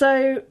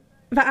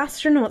the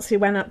astronauts who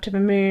went up to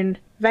the moon,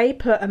 they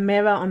put a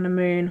mirror on the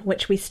moon,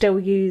 which we still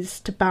use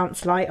to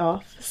bounce light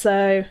off.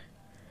 So,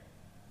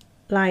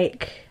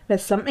 there's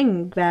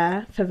something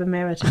there for the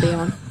mirror to be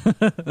on.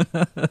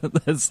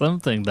 There's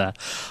something there.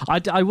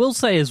 I will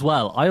say as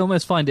well, I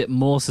almost find it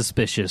more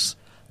suspicious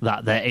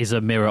that there is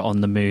a mirror on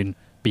the moon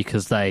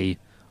because they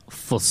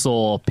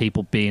foresaw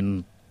people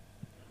being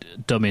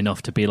dumb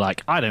enough to be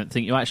like, I don't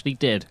think you actually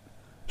did.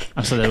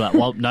 And so they're like,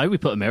 well, no, we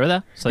put a mirror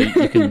there so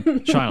you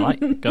can shine a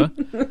light. Go.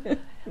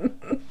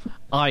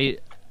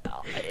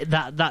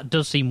 That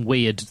does seem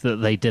weird that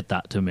they did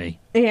that to me.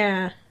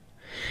 Yeah.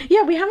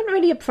 Yeah, we haven't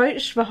really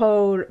approached the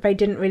whole they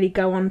didn't really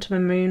go onto the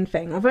moon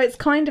thing, although it's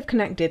kind of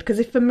connected, because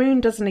if the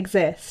moon doesn't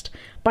exist,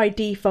 by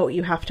default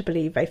you have to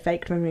believe they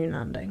faked the moon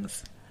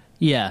landings.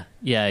 Yeah.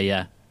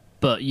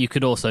 But you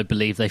could also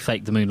believe they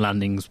faked the moon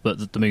landings, but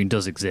that the moon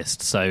does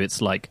exist, so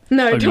it's no,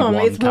 Tom,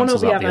 it's one or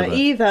the other.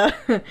 Either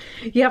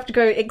you have to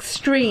go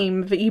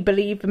extreme that you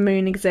believe the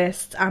moon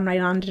exists and they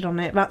landed on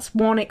it. That's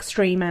one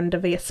extreme end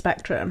of the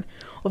spectrum.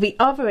 Or the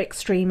other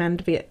extreme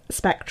end of the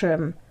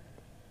spectrum,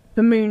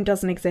 the moon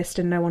doesn't exist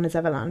and no one has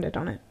ever landed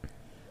on it.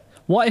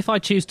 What if I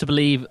choose to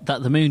believe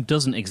that the moon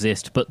doesn't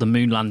exist, but the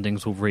moon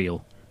landings were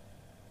real?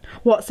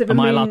 What, so the Am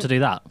moon I allowed to do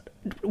that?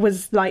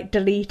 Was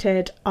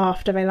deleted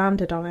after they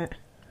landed on it?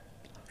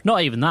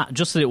 Not even that,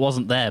 just that it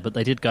wasn't there, but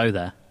they did go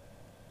there.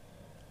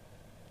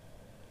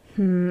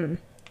 See,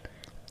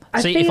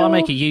 if I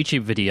make a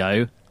YouTube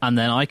video and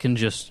then I can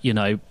just,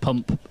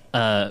 pump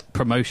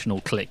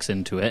promotional clicks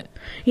into it.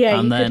 Yeah,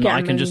 and then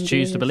I can just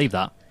choose to believe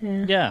that.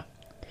 Yeah.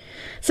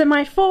 So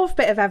my fourth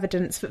bit of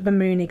evidence that the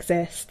moon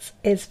exists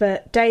is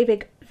that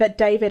David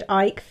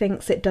Icke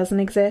thinks it doesn't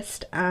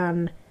exist,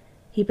 and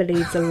he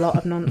believes a lot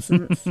of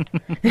nonsense.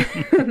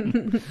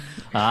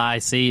 I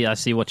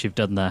see what you've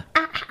done there.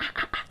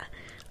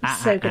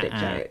 So good at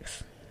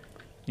jokes.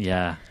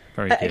 Yeah,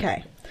 very good.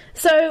 Okay,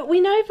 so we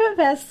know that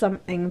there's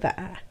something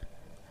there,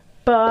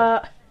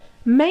 but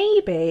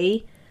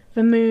maybe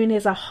the moon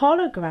is a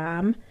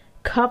hologram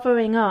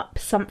covering up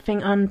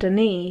something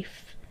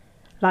underneath,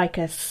 like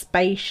a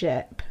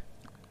spaceship.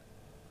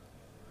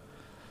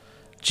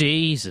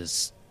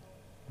 Jesus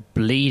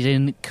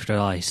bleeding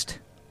Christ.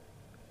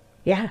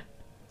 Yeah.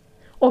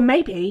 Or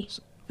maybe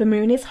the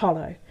moon is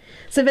hollow.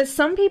 So there's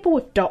some people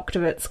with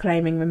doctorates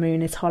claiming the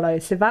moon is hollow,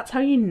 so that's how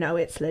you know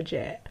it's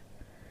legit.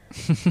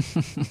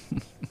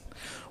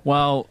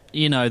 Well,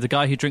 you know, the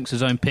guy who drinks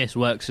his own piss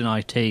works in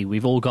IT.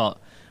 We've all got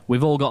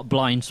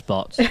blind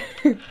spots.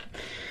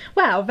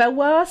 Well, there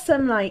were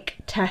some, like,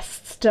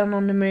 tests done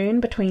on the moon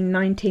between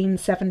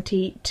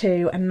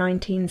 1972 and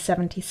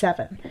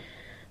 1977,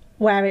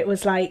 where it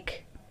was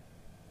like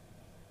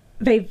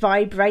they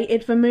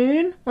vibrated the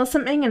moon or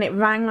something, and it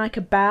rang like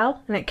a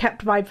bell, and it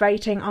kept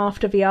vibrating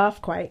after the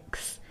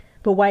earthquakes,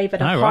 the way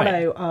that a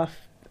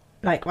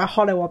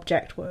hollow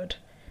object would,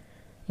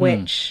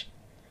 which,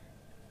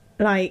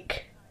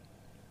 like,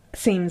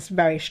 seems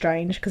very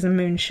strange because the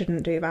moon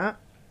shouldn't do that,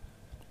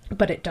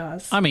 but it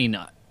does. I mean,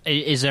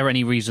 is there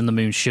any reason the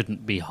moon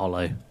shouldn't be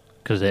hollow?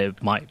 Because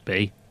it might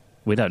be.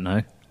 We don't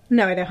know.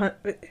 No, I don't.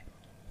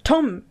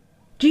 Tom,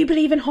 do you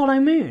believe in hollow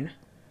moon?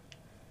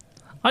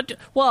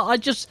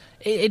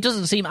 It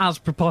doesn't seem as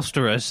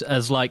preposterous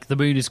as, like, the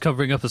moon is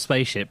covering up a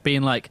spaceship,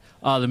 being like,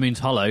 the moon's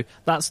hollow.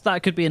 That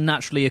could be a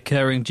naturally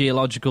occurring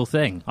geological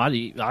thing.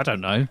 I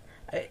don't know.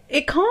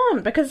 It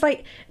can't, because,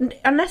 like,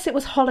 unless it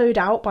was hollowed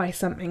out by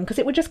something, because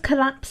it would just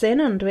collapse in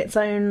under its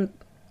own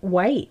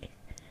weight.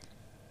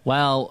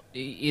 Well,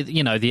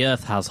 you know, the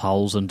Earth has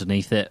holes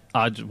underneath it.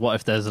 What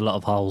if there's a lot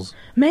of holes?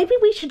 Maybe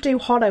we should do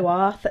Hollow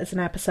Earth as an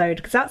episode,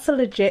 because that's a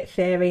legit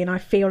theory, and I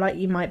feel like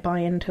you might buy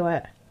into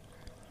it.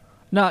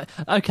 No,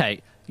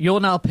 okay, you're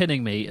now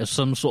pinning me as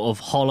some sort of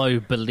hollow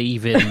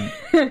believing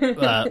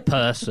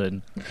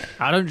person.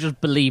 I don't just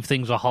believe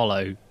things are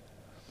hollow.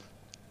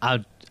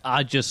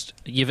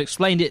 You've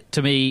explained it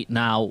to me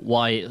now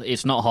why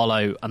it's not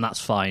hollow, and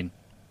that's fine.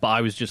 But I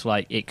was just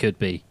like, it could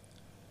be.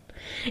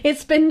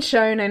 It's been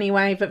shown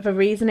anyway that the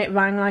reason it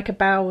rang like a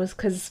bell was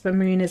because the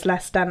moon is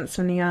less dense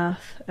than the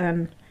Earth.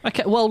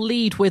 Okay, well,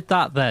 lead with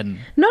that then.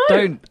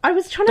 No, I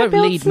was trying to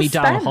build lead suspense.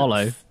 Me down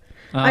hollow.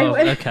 Oh,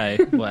 okay,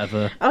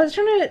 whatever. I was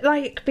trying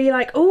to be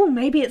like, oh,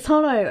 maybe it's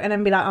hollow, and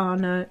then be like, oh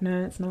no,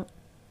 it's not.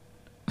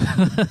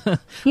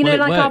 You know,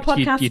 like our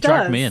podcast you does.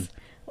 dragged me in.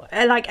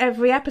 Like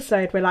every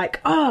episode, we're like,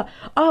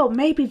 oh,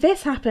 maybe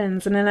this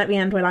happens, and then at the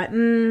end, we're like,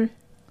 no.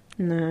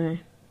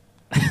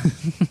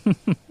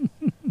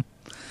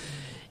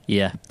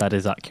 Yeah, that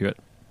is accurate.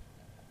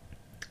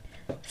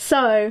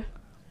 So,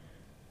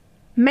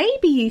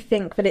 maybe you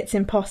think that it's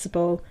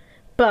impossible,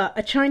 but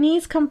a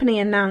Chinese company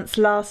announced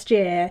last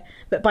year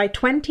that by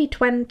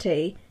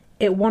 2020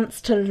 it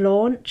wants to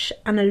launch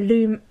an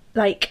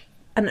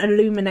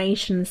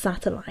illumination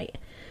satellite,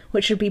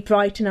 which would be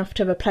bright enough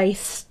to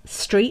replace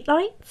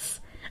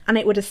streetlights, and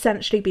it would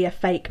essentially be a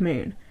fake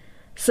moon.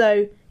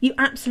 So you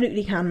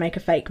absolutely can make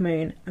a fake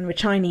moon, and the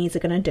Chinese are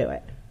going to do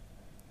it.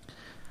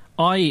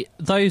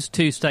 Those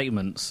two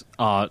statements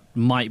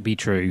might be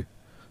true,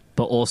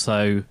 but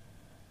also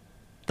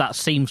that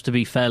seems to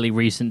be fairly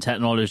recent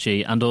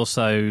technology, and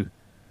also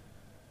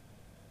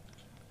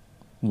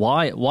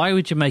why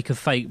would you make a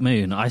fake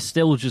moon? I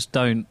still just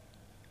don't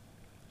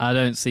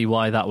see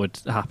why that would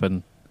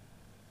happen.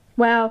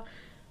 Well,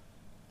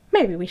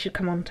 maybe we should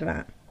come on to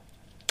that.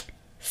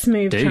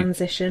 Smooth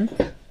transition.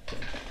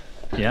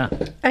 Yeah.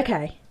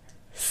 Okay,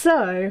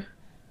 so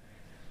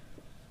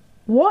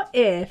what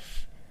if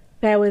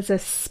there was a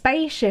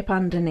spaceship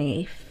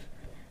underneath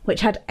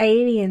which had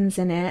aliens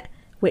in it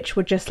which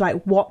were just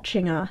like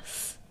watching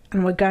us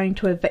and were going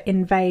to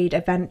invade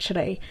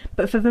eventually,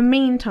 but for the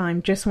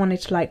meantime just wanted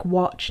to like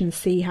watch and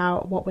see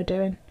what we're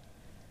doing?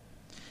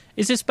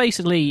 Is this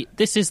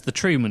is the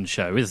Truman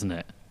Show, isn't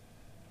it?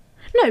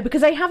 No,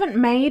 because they haven't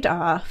made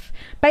Earth.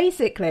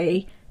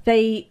 Basically,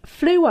 they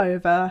flew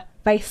over,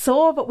 they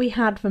saw that we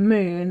had the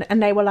moon,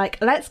 and they were like,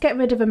 let's get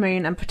rid of the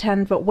moon and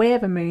pretend that we're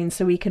the moon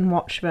so we can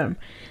watch them.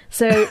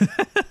 So...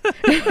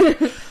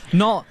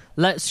 Not,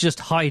 let's just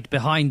hide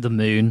behind the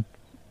moon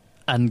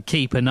and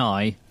keep an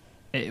eye.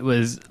 It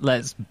was,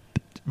 let's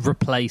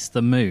replace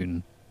the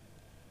moon.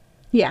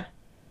 Yeah.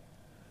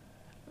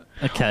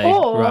 Okay,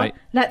 or, right.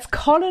 Let's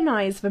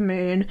colonise the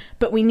moon,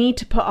 but we need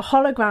to put a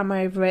hologram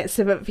over it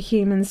so that the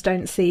humans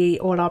don't see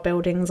all our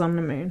buildings on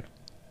the moon.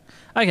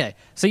 Okay,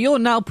 so you're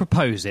now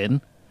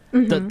proposing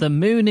that the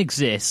moon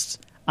exists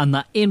and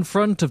that in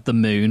front of the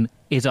moon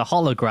is a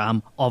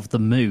hologram of the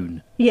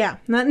moon. Yeah,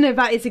 no,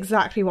 that is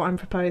exactly what I'm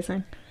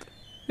proposing.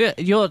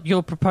 Yeah,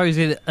 you're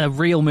proposing a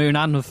real moon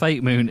and a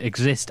fake moon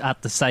exist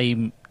at the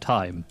same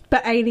time.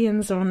 But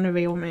aliens are on the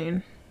real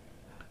moon.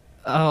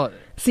 Oh,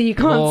 so you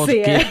can't Lord,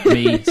 see it. give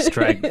me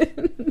strength.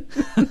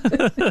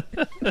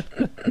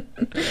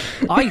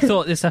 I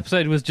thought this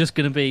episode was just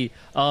going to be,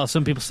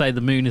 some people say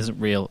the moon isn't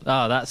real.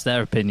 Oh, that's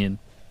their opinion.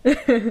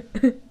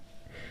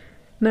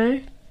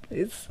 No,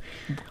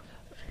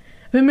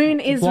 the moon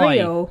is Why?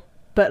 real,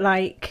 but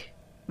like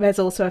there's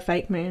also a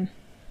fake moon.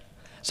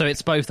 So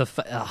it's both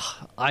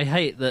I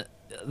hate that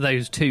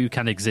those two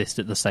can exist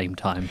at the same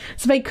time.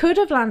 So they could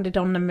have landed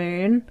on the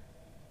moon.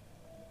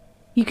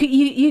 You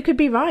could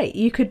be right.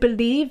 You could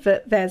believe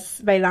that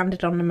they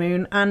landed on the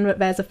moon and that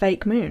there's a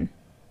fake moon.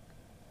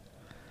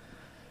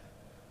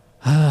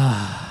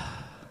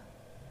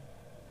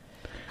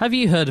 Have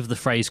you heard of the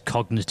phrase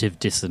cognitive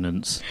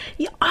dissonance?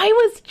 Yeah, I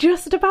was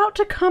just about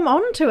to come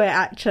on to it,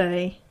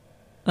 actually.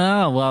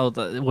 Oh, well,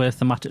 we're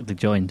thematically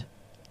joined.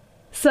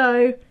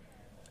 So,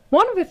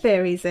 one of the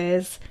theories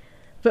is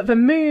that the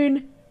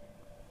moon,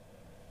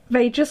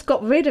 they just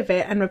got rid of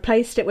it and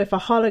replaced it with a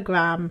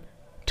hologram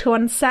to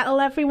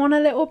unsettle everyone a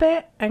little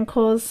bit and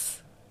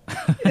cause...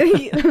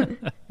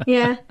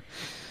 yeah.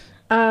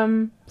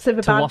 So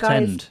the bad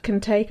guys can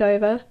take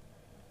over.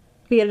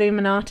 The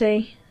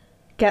Illuminati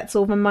gets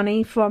all the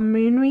money from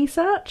moon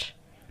research.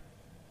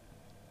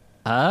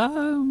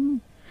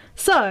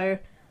 So,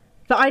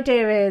 the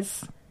idea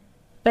is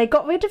they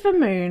got rid of the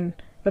moon,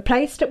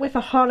 replaced it with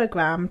a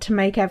hologram to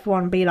make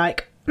everyone be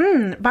like,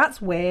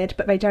 that's weird,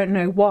 but they don't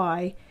know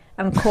why,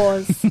 and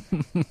cause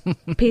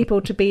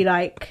people to be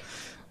like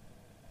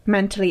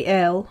mentally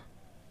ill.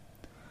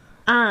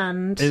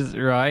 And is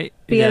right.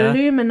 The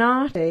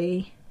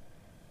Illuminati,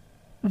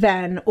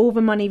 then all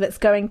the money that's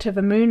going to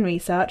the moon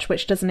research,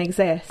 which doesn't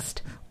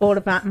exist, all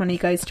of that money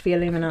goes to the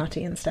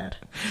Illuminati instead.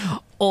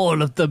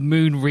 All of the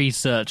moon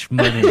research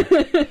money.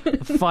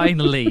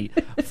 Finally,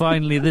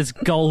 this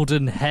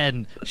golden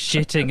hen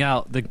shitting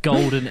out the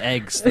golden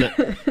eggs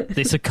that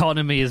this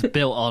economy is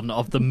built on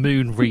of the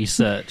moon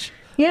research.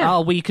 Yeah.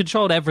 Oh, we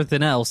controlled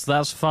everything else,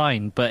 that's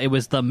fine, but it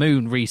was the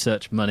moon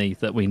research money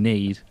that we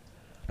need.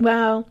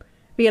 Well,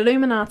 the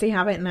Illuminati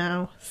have it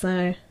now,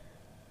 so...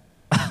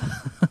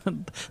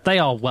 They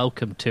are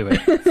welcome to it,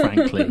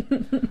 frankly.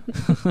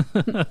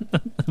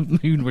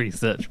 Moon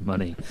research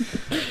money.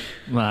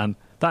 Man,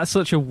 that's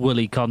such a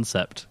woolly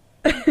concept.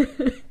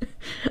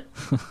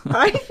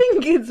 I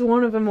think it's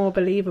one of the more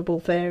believable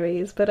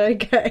theories, but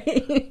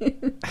okay.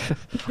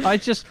 I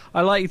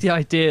like the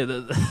idea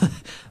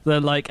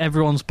that like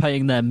everyone's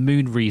paying their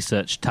moon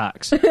research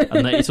tax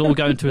and that it's all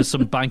going to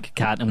some bank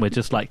account and we're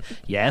just like,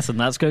 yes, and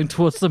that's going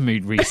towards the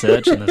moon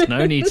research and there's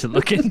no need to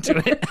look into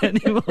it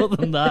any more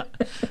than that.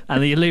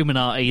 And the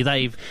Illuminati,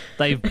 they've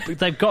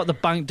got the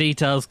bank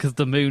details because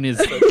the moon is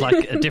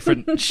like a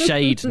different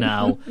shade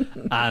now,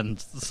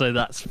 and so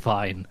that's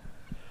fine.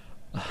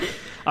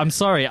 I'm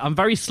sorry, I'm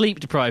very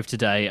sleep deprived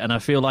today and I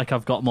feel like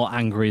I've got more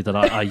angry than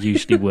I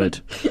usually would.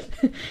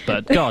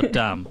 But god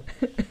damn.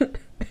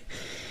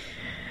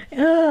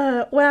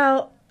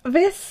 Well,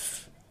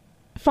 this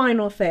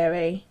final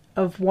theory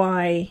of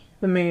why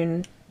the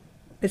moon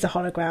is a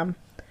hologram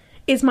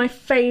is my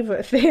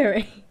favourite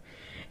theory.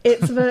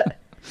 It's that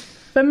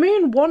the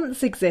moon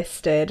once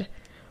existed,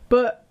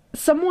 but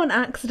someone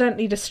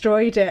accidentally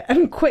destroyed it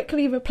and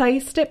quickly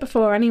replaced it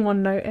before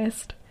anyone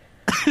noticed.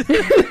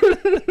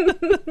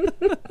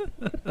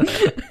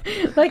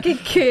 Like a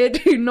kid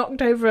who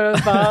knocked over a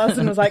vase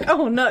and was like,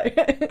 oh no.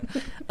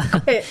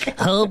 Quick.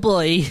 Oh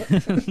boy.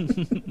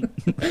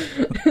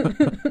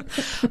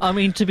 I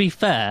mean, to be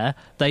fair,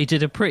 they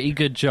did a pretty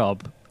good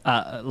job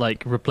at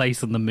like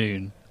replacing the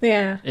moon.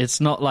 Yeah.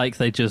 It's not like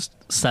they just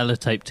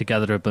sellotaped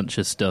together a bunch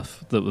of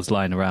stuff that was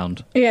lying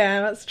around.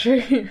 Yeah, that's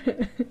true.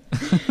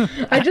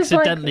 I just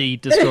accidentally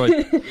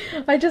destroyed.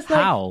 I just like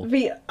How?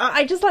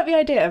 I just like the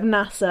idea of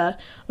NASA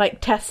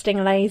like testing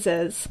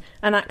lasers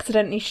and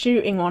accidentally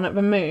shooting one at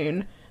the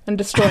moon and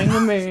destroying the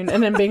moon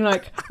and then being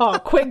like, "Oh,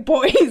 quick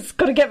boys,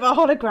 got to get the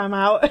hologram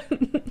out."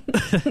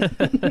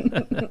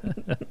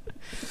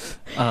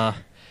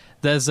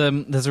 There's a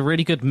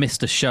really good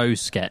Mr. Show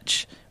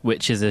sketch,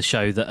 which is a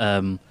show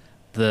that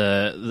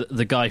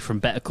the guy from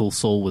Better Call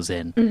Saul was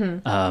in.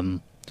 Mm-hmm.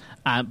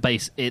 And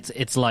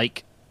it's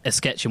like a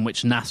sketch in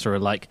which NASA are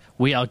like,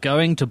 we are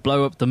going to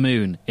blow up the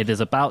moon. It is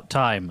about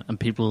time. And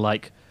people are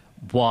like,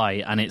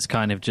 why? And it's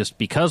kind of just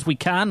because we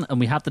can and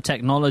we have the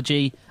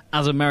technology.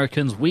 As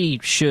Americans, we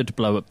should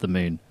blow up the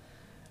moon.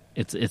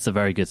 It's a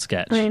very good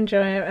sketch. I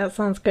enjoy it. That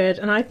sounds good.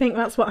 And I think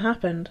that's what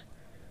happened.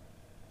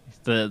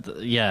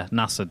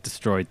 NASA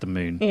destroyed the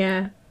moon.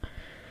 Yeah.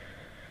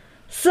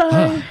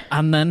 So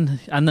and then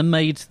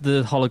made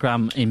the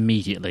hologram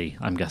immediately,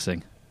 I'm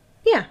guessing.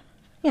 Yeah.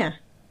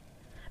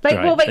 They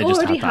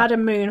already had a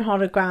moon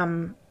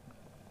hologram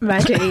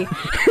ready,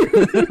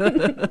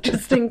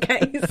 just in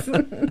case.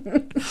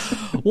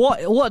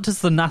 What does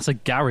the NASA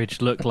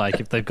garage look like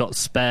if they've got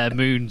spare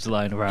moons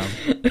lying around?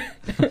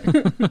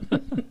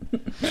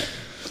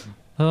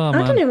 Oh,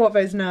 man. I don't know what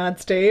those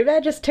nerds do.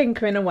 They're just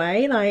tinkering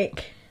away,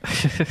 like.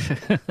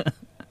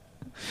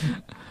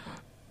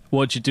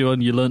 What'd you do on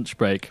your lunch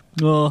break?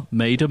 Oh,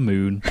 made a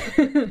moon.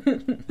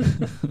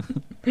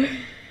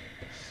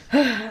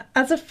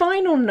 As a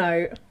final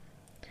note,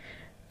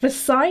 the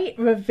site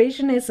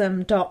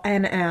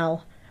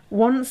revisionism.nl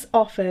once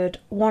offered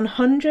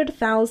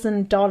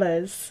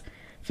 $100,000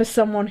 for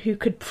someone who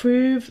could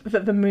prove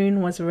that the moon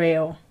was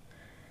real.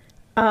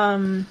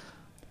 I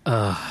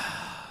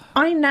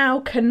now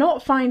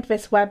cannot find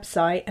this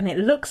website, and it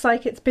looks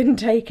like it's been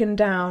taken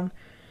down.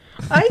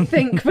 I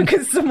think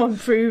because someone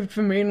proved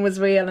the moon was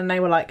real and they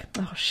were like,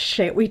 oh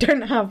shit, we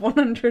don't have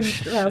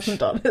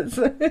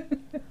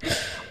 $100,000.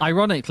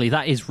 Ironically,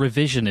 that is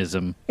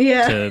revisionism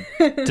to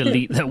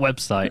delete their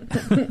website.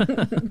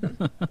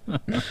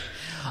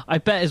 I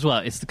bet as well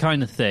it's the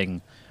kind of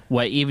thing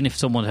where even if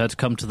someone had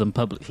come to them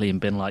publicly and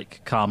been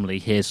like, calmly,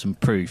 here's some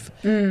proof,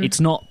 it's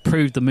not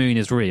proved the moon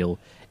is real,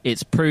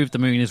 it's proved the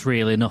moon is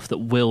real enough that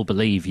we'll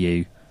believe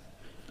you,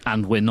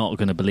 and we're not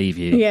going to believe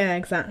you. Yeah,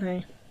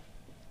 exactly.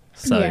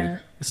 So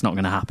it's not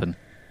going to happen.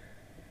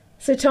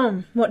 So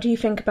Tom, what do you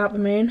think about the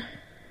moon?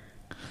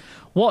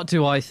 What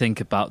do I think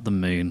about the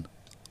moon?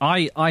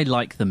 I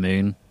like the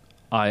moon.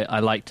 I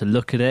like to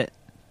look at it.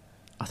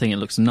 I think it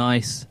looks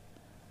nice.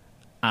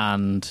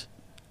 And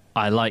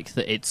I like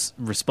that it's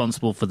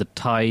responsible for the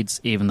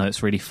tides, even though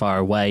it's really far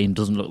away and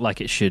doesn't look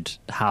like it should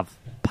have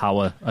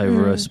power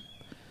over us.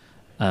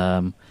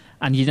 And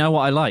you know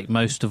what I like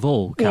most of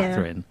all,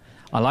 Catherine?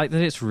 I like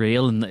that it's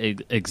real and that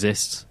it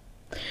exists.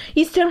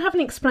 You still haven't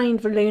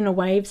explained the lunar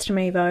waves to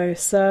me, though,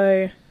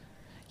 so...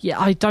 Yeah,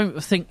 I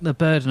don't think the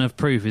burden of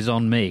proof is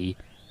on me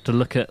to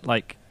look at,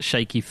 like,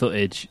 shaky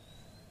footage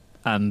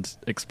and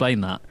explain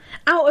that.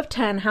 Out of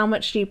 10, how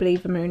much do you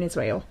believe the moon is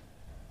real?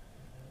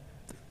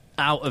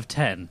 Out of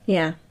 10?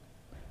 Yeah.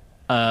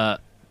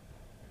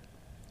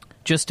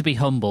 Just to be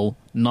humble,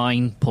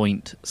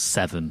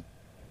 9.7.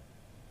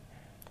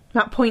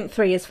 That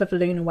 0.3 is for the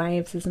lunar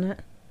waves, isn't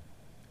it?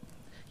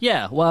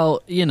 Yeah,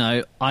 well, you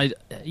know,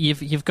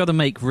 you've got to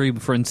make room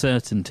for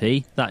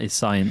uncertainty. That is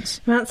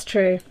science. That's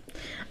true.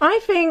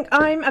 I think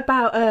I'm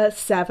about a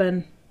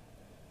 7.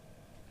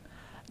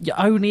 You're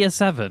only a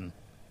 7?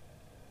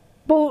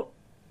 Well,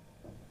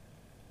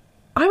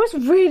 I was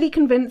really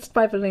convinced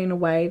by the lunar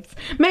waves.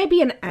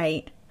 Maybe an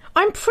 8.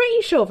 I'm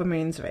pretty sure the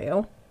moon's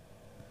real.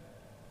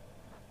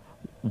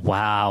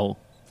 Wow,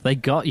 they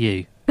got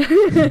you.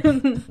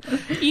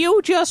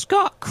 You just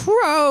got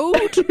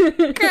crowed.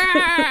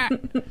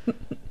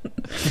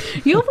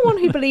 You're the one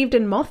who believed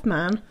in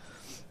Mothman.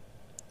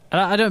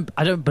 I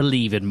don't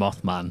believe in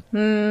Mothman.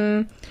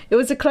 It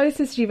was the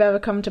closest you've ever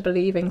come to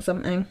believing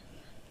something.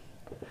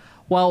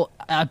 Well,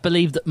 I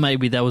believe that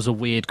maybe there was a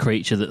weird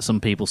creature that some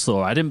people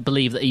saw. I didn't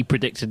believe that he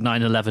predicted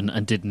 9/11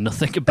 and did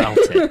nothing about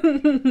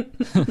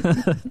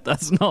it.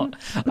 That's not...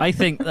 I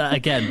think that,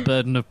 again,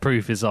 burden of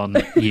proof is on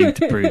you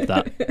to prove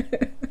that.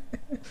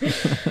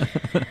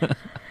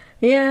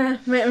 Yeah,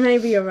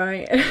 maybe you're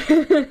right.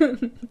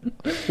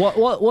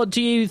 What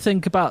do you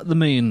think about the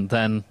moon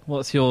then?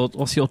 What's your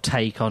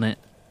take on it?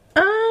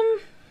 I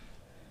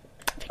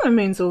think the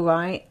moon's all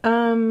right.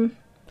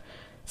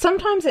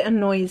 Sometimes it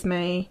annoys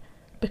me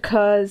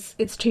because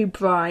it's too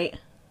bright.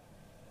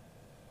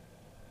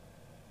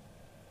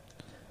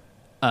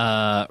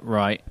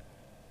 Right.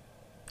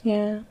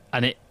 Yeah.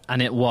 And it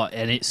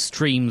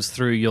streams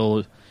through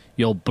your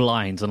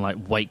blinds and like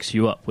wakes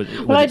you up with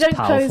well, its I don't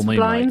powerful close moonlight.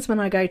 blinds when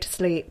I go to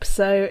sleep,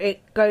 so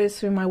it goes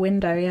through my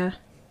window. Yeah.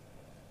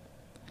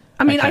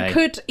 I mean, Okay. I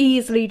could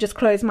easily just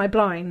close my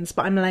blinds,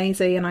 but I'm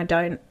lazy and I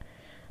don't,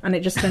 and it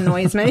just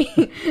annoys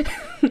me.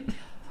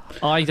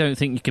 I don't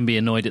think you can be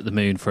annoyed at the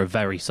moon for a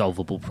very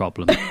solvable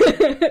problem.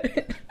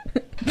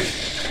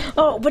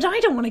 Oh, but I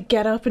don't want to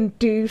get up and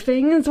do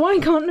things. Why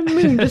can't the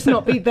moon just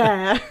not be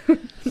there?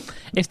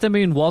 If the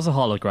moon was a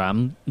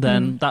hologram,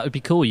 then that would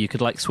be cool. You could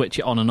like switch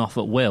it on and off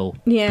at will.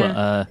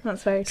 Yeah, but,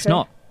 that's very true. It's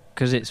not,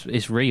 because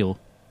it's real.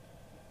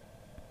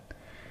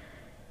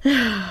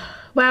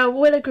 Well,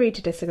 we'll agree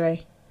to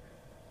disagree.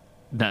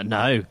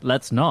 No,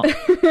 let's not.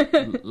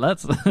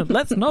 let's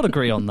not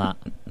agree on that.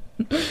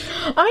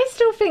 I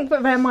still think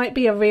that there might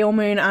be a real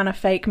moon and a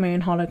fake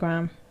moon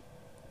hologram.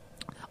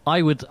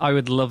 I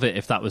would love it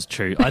if that was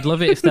true. I'd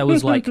love it if there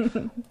was like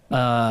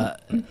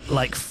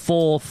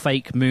 4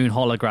 fake moon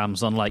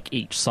holograms on like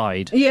each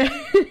side. Yeah.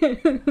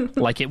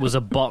 Like it was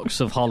a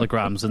box of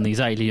holograms and these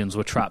aliens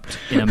were trapped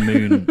in a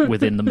moon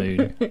within the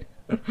moon.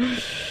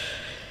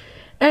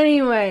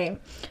 Anyway,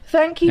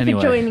 thank you for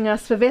joining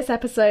us for this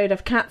episode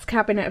of Cat's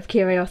Cabinet of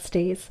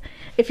Curiosities.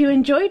 If you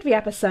enjoyed the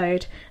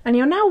episode and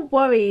you're now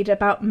worried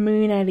about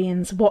moon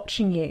aliens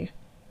watching you,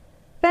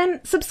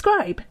 then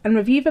subscribe and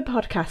review the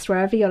podcast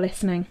wherever you're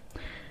listening.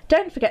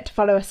 Don't forget to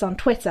follow us on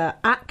Twitter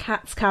at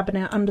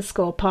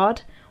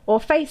catscabinet_pod or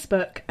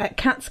Facebook at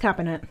Cat's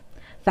Cabinet.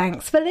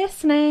 Thanks for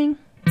listening.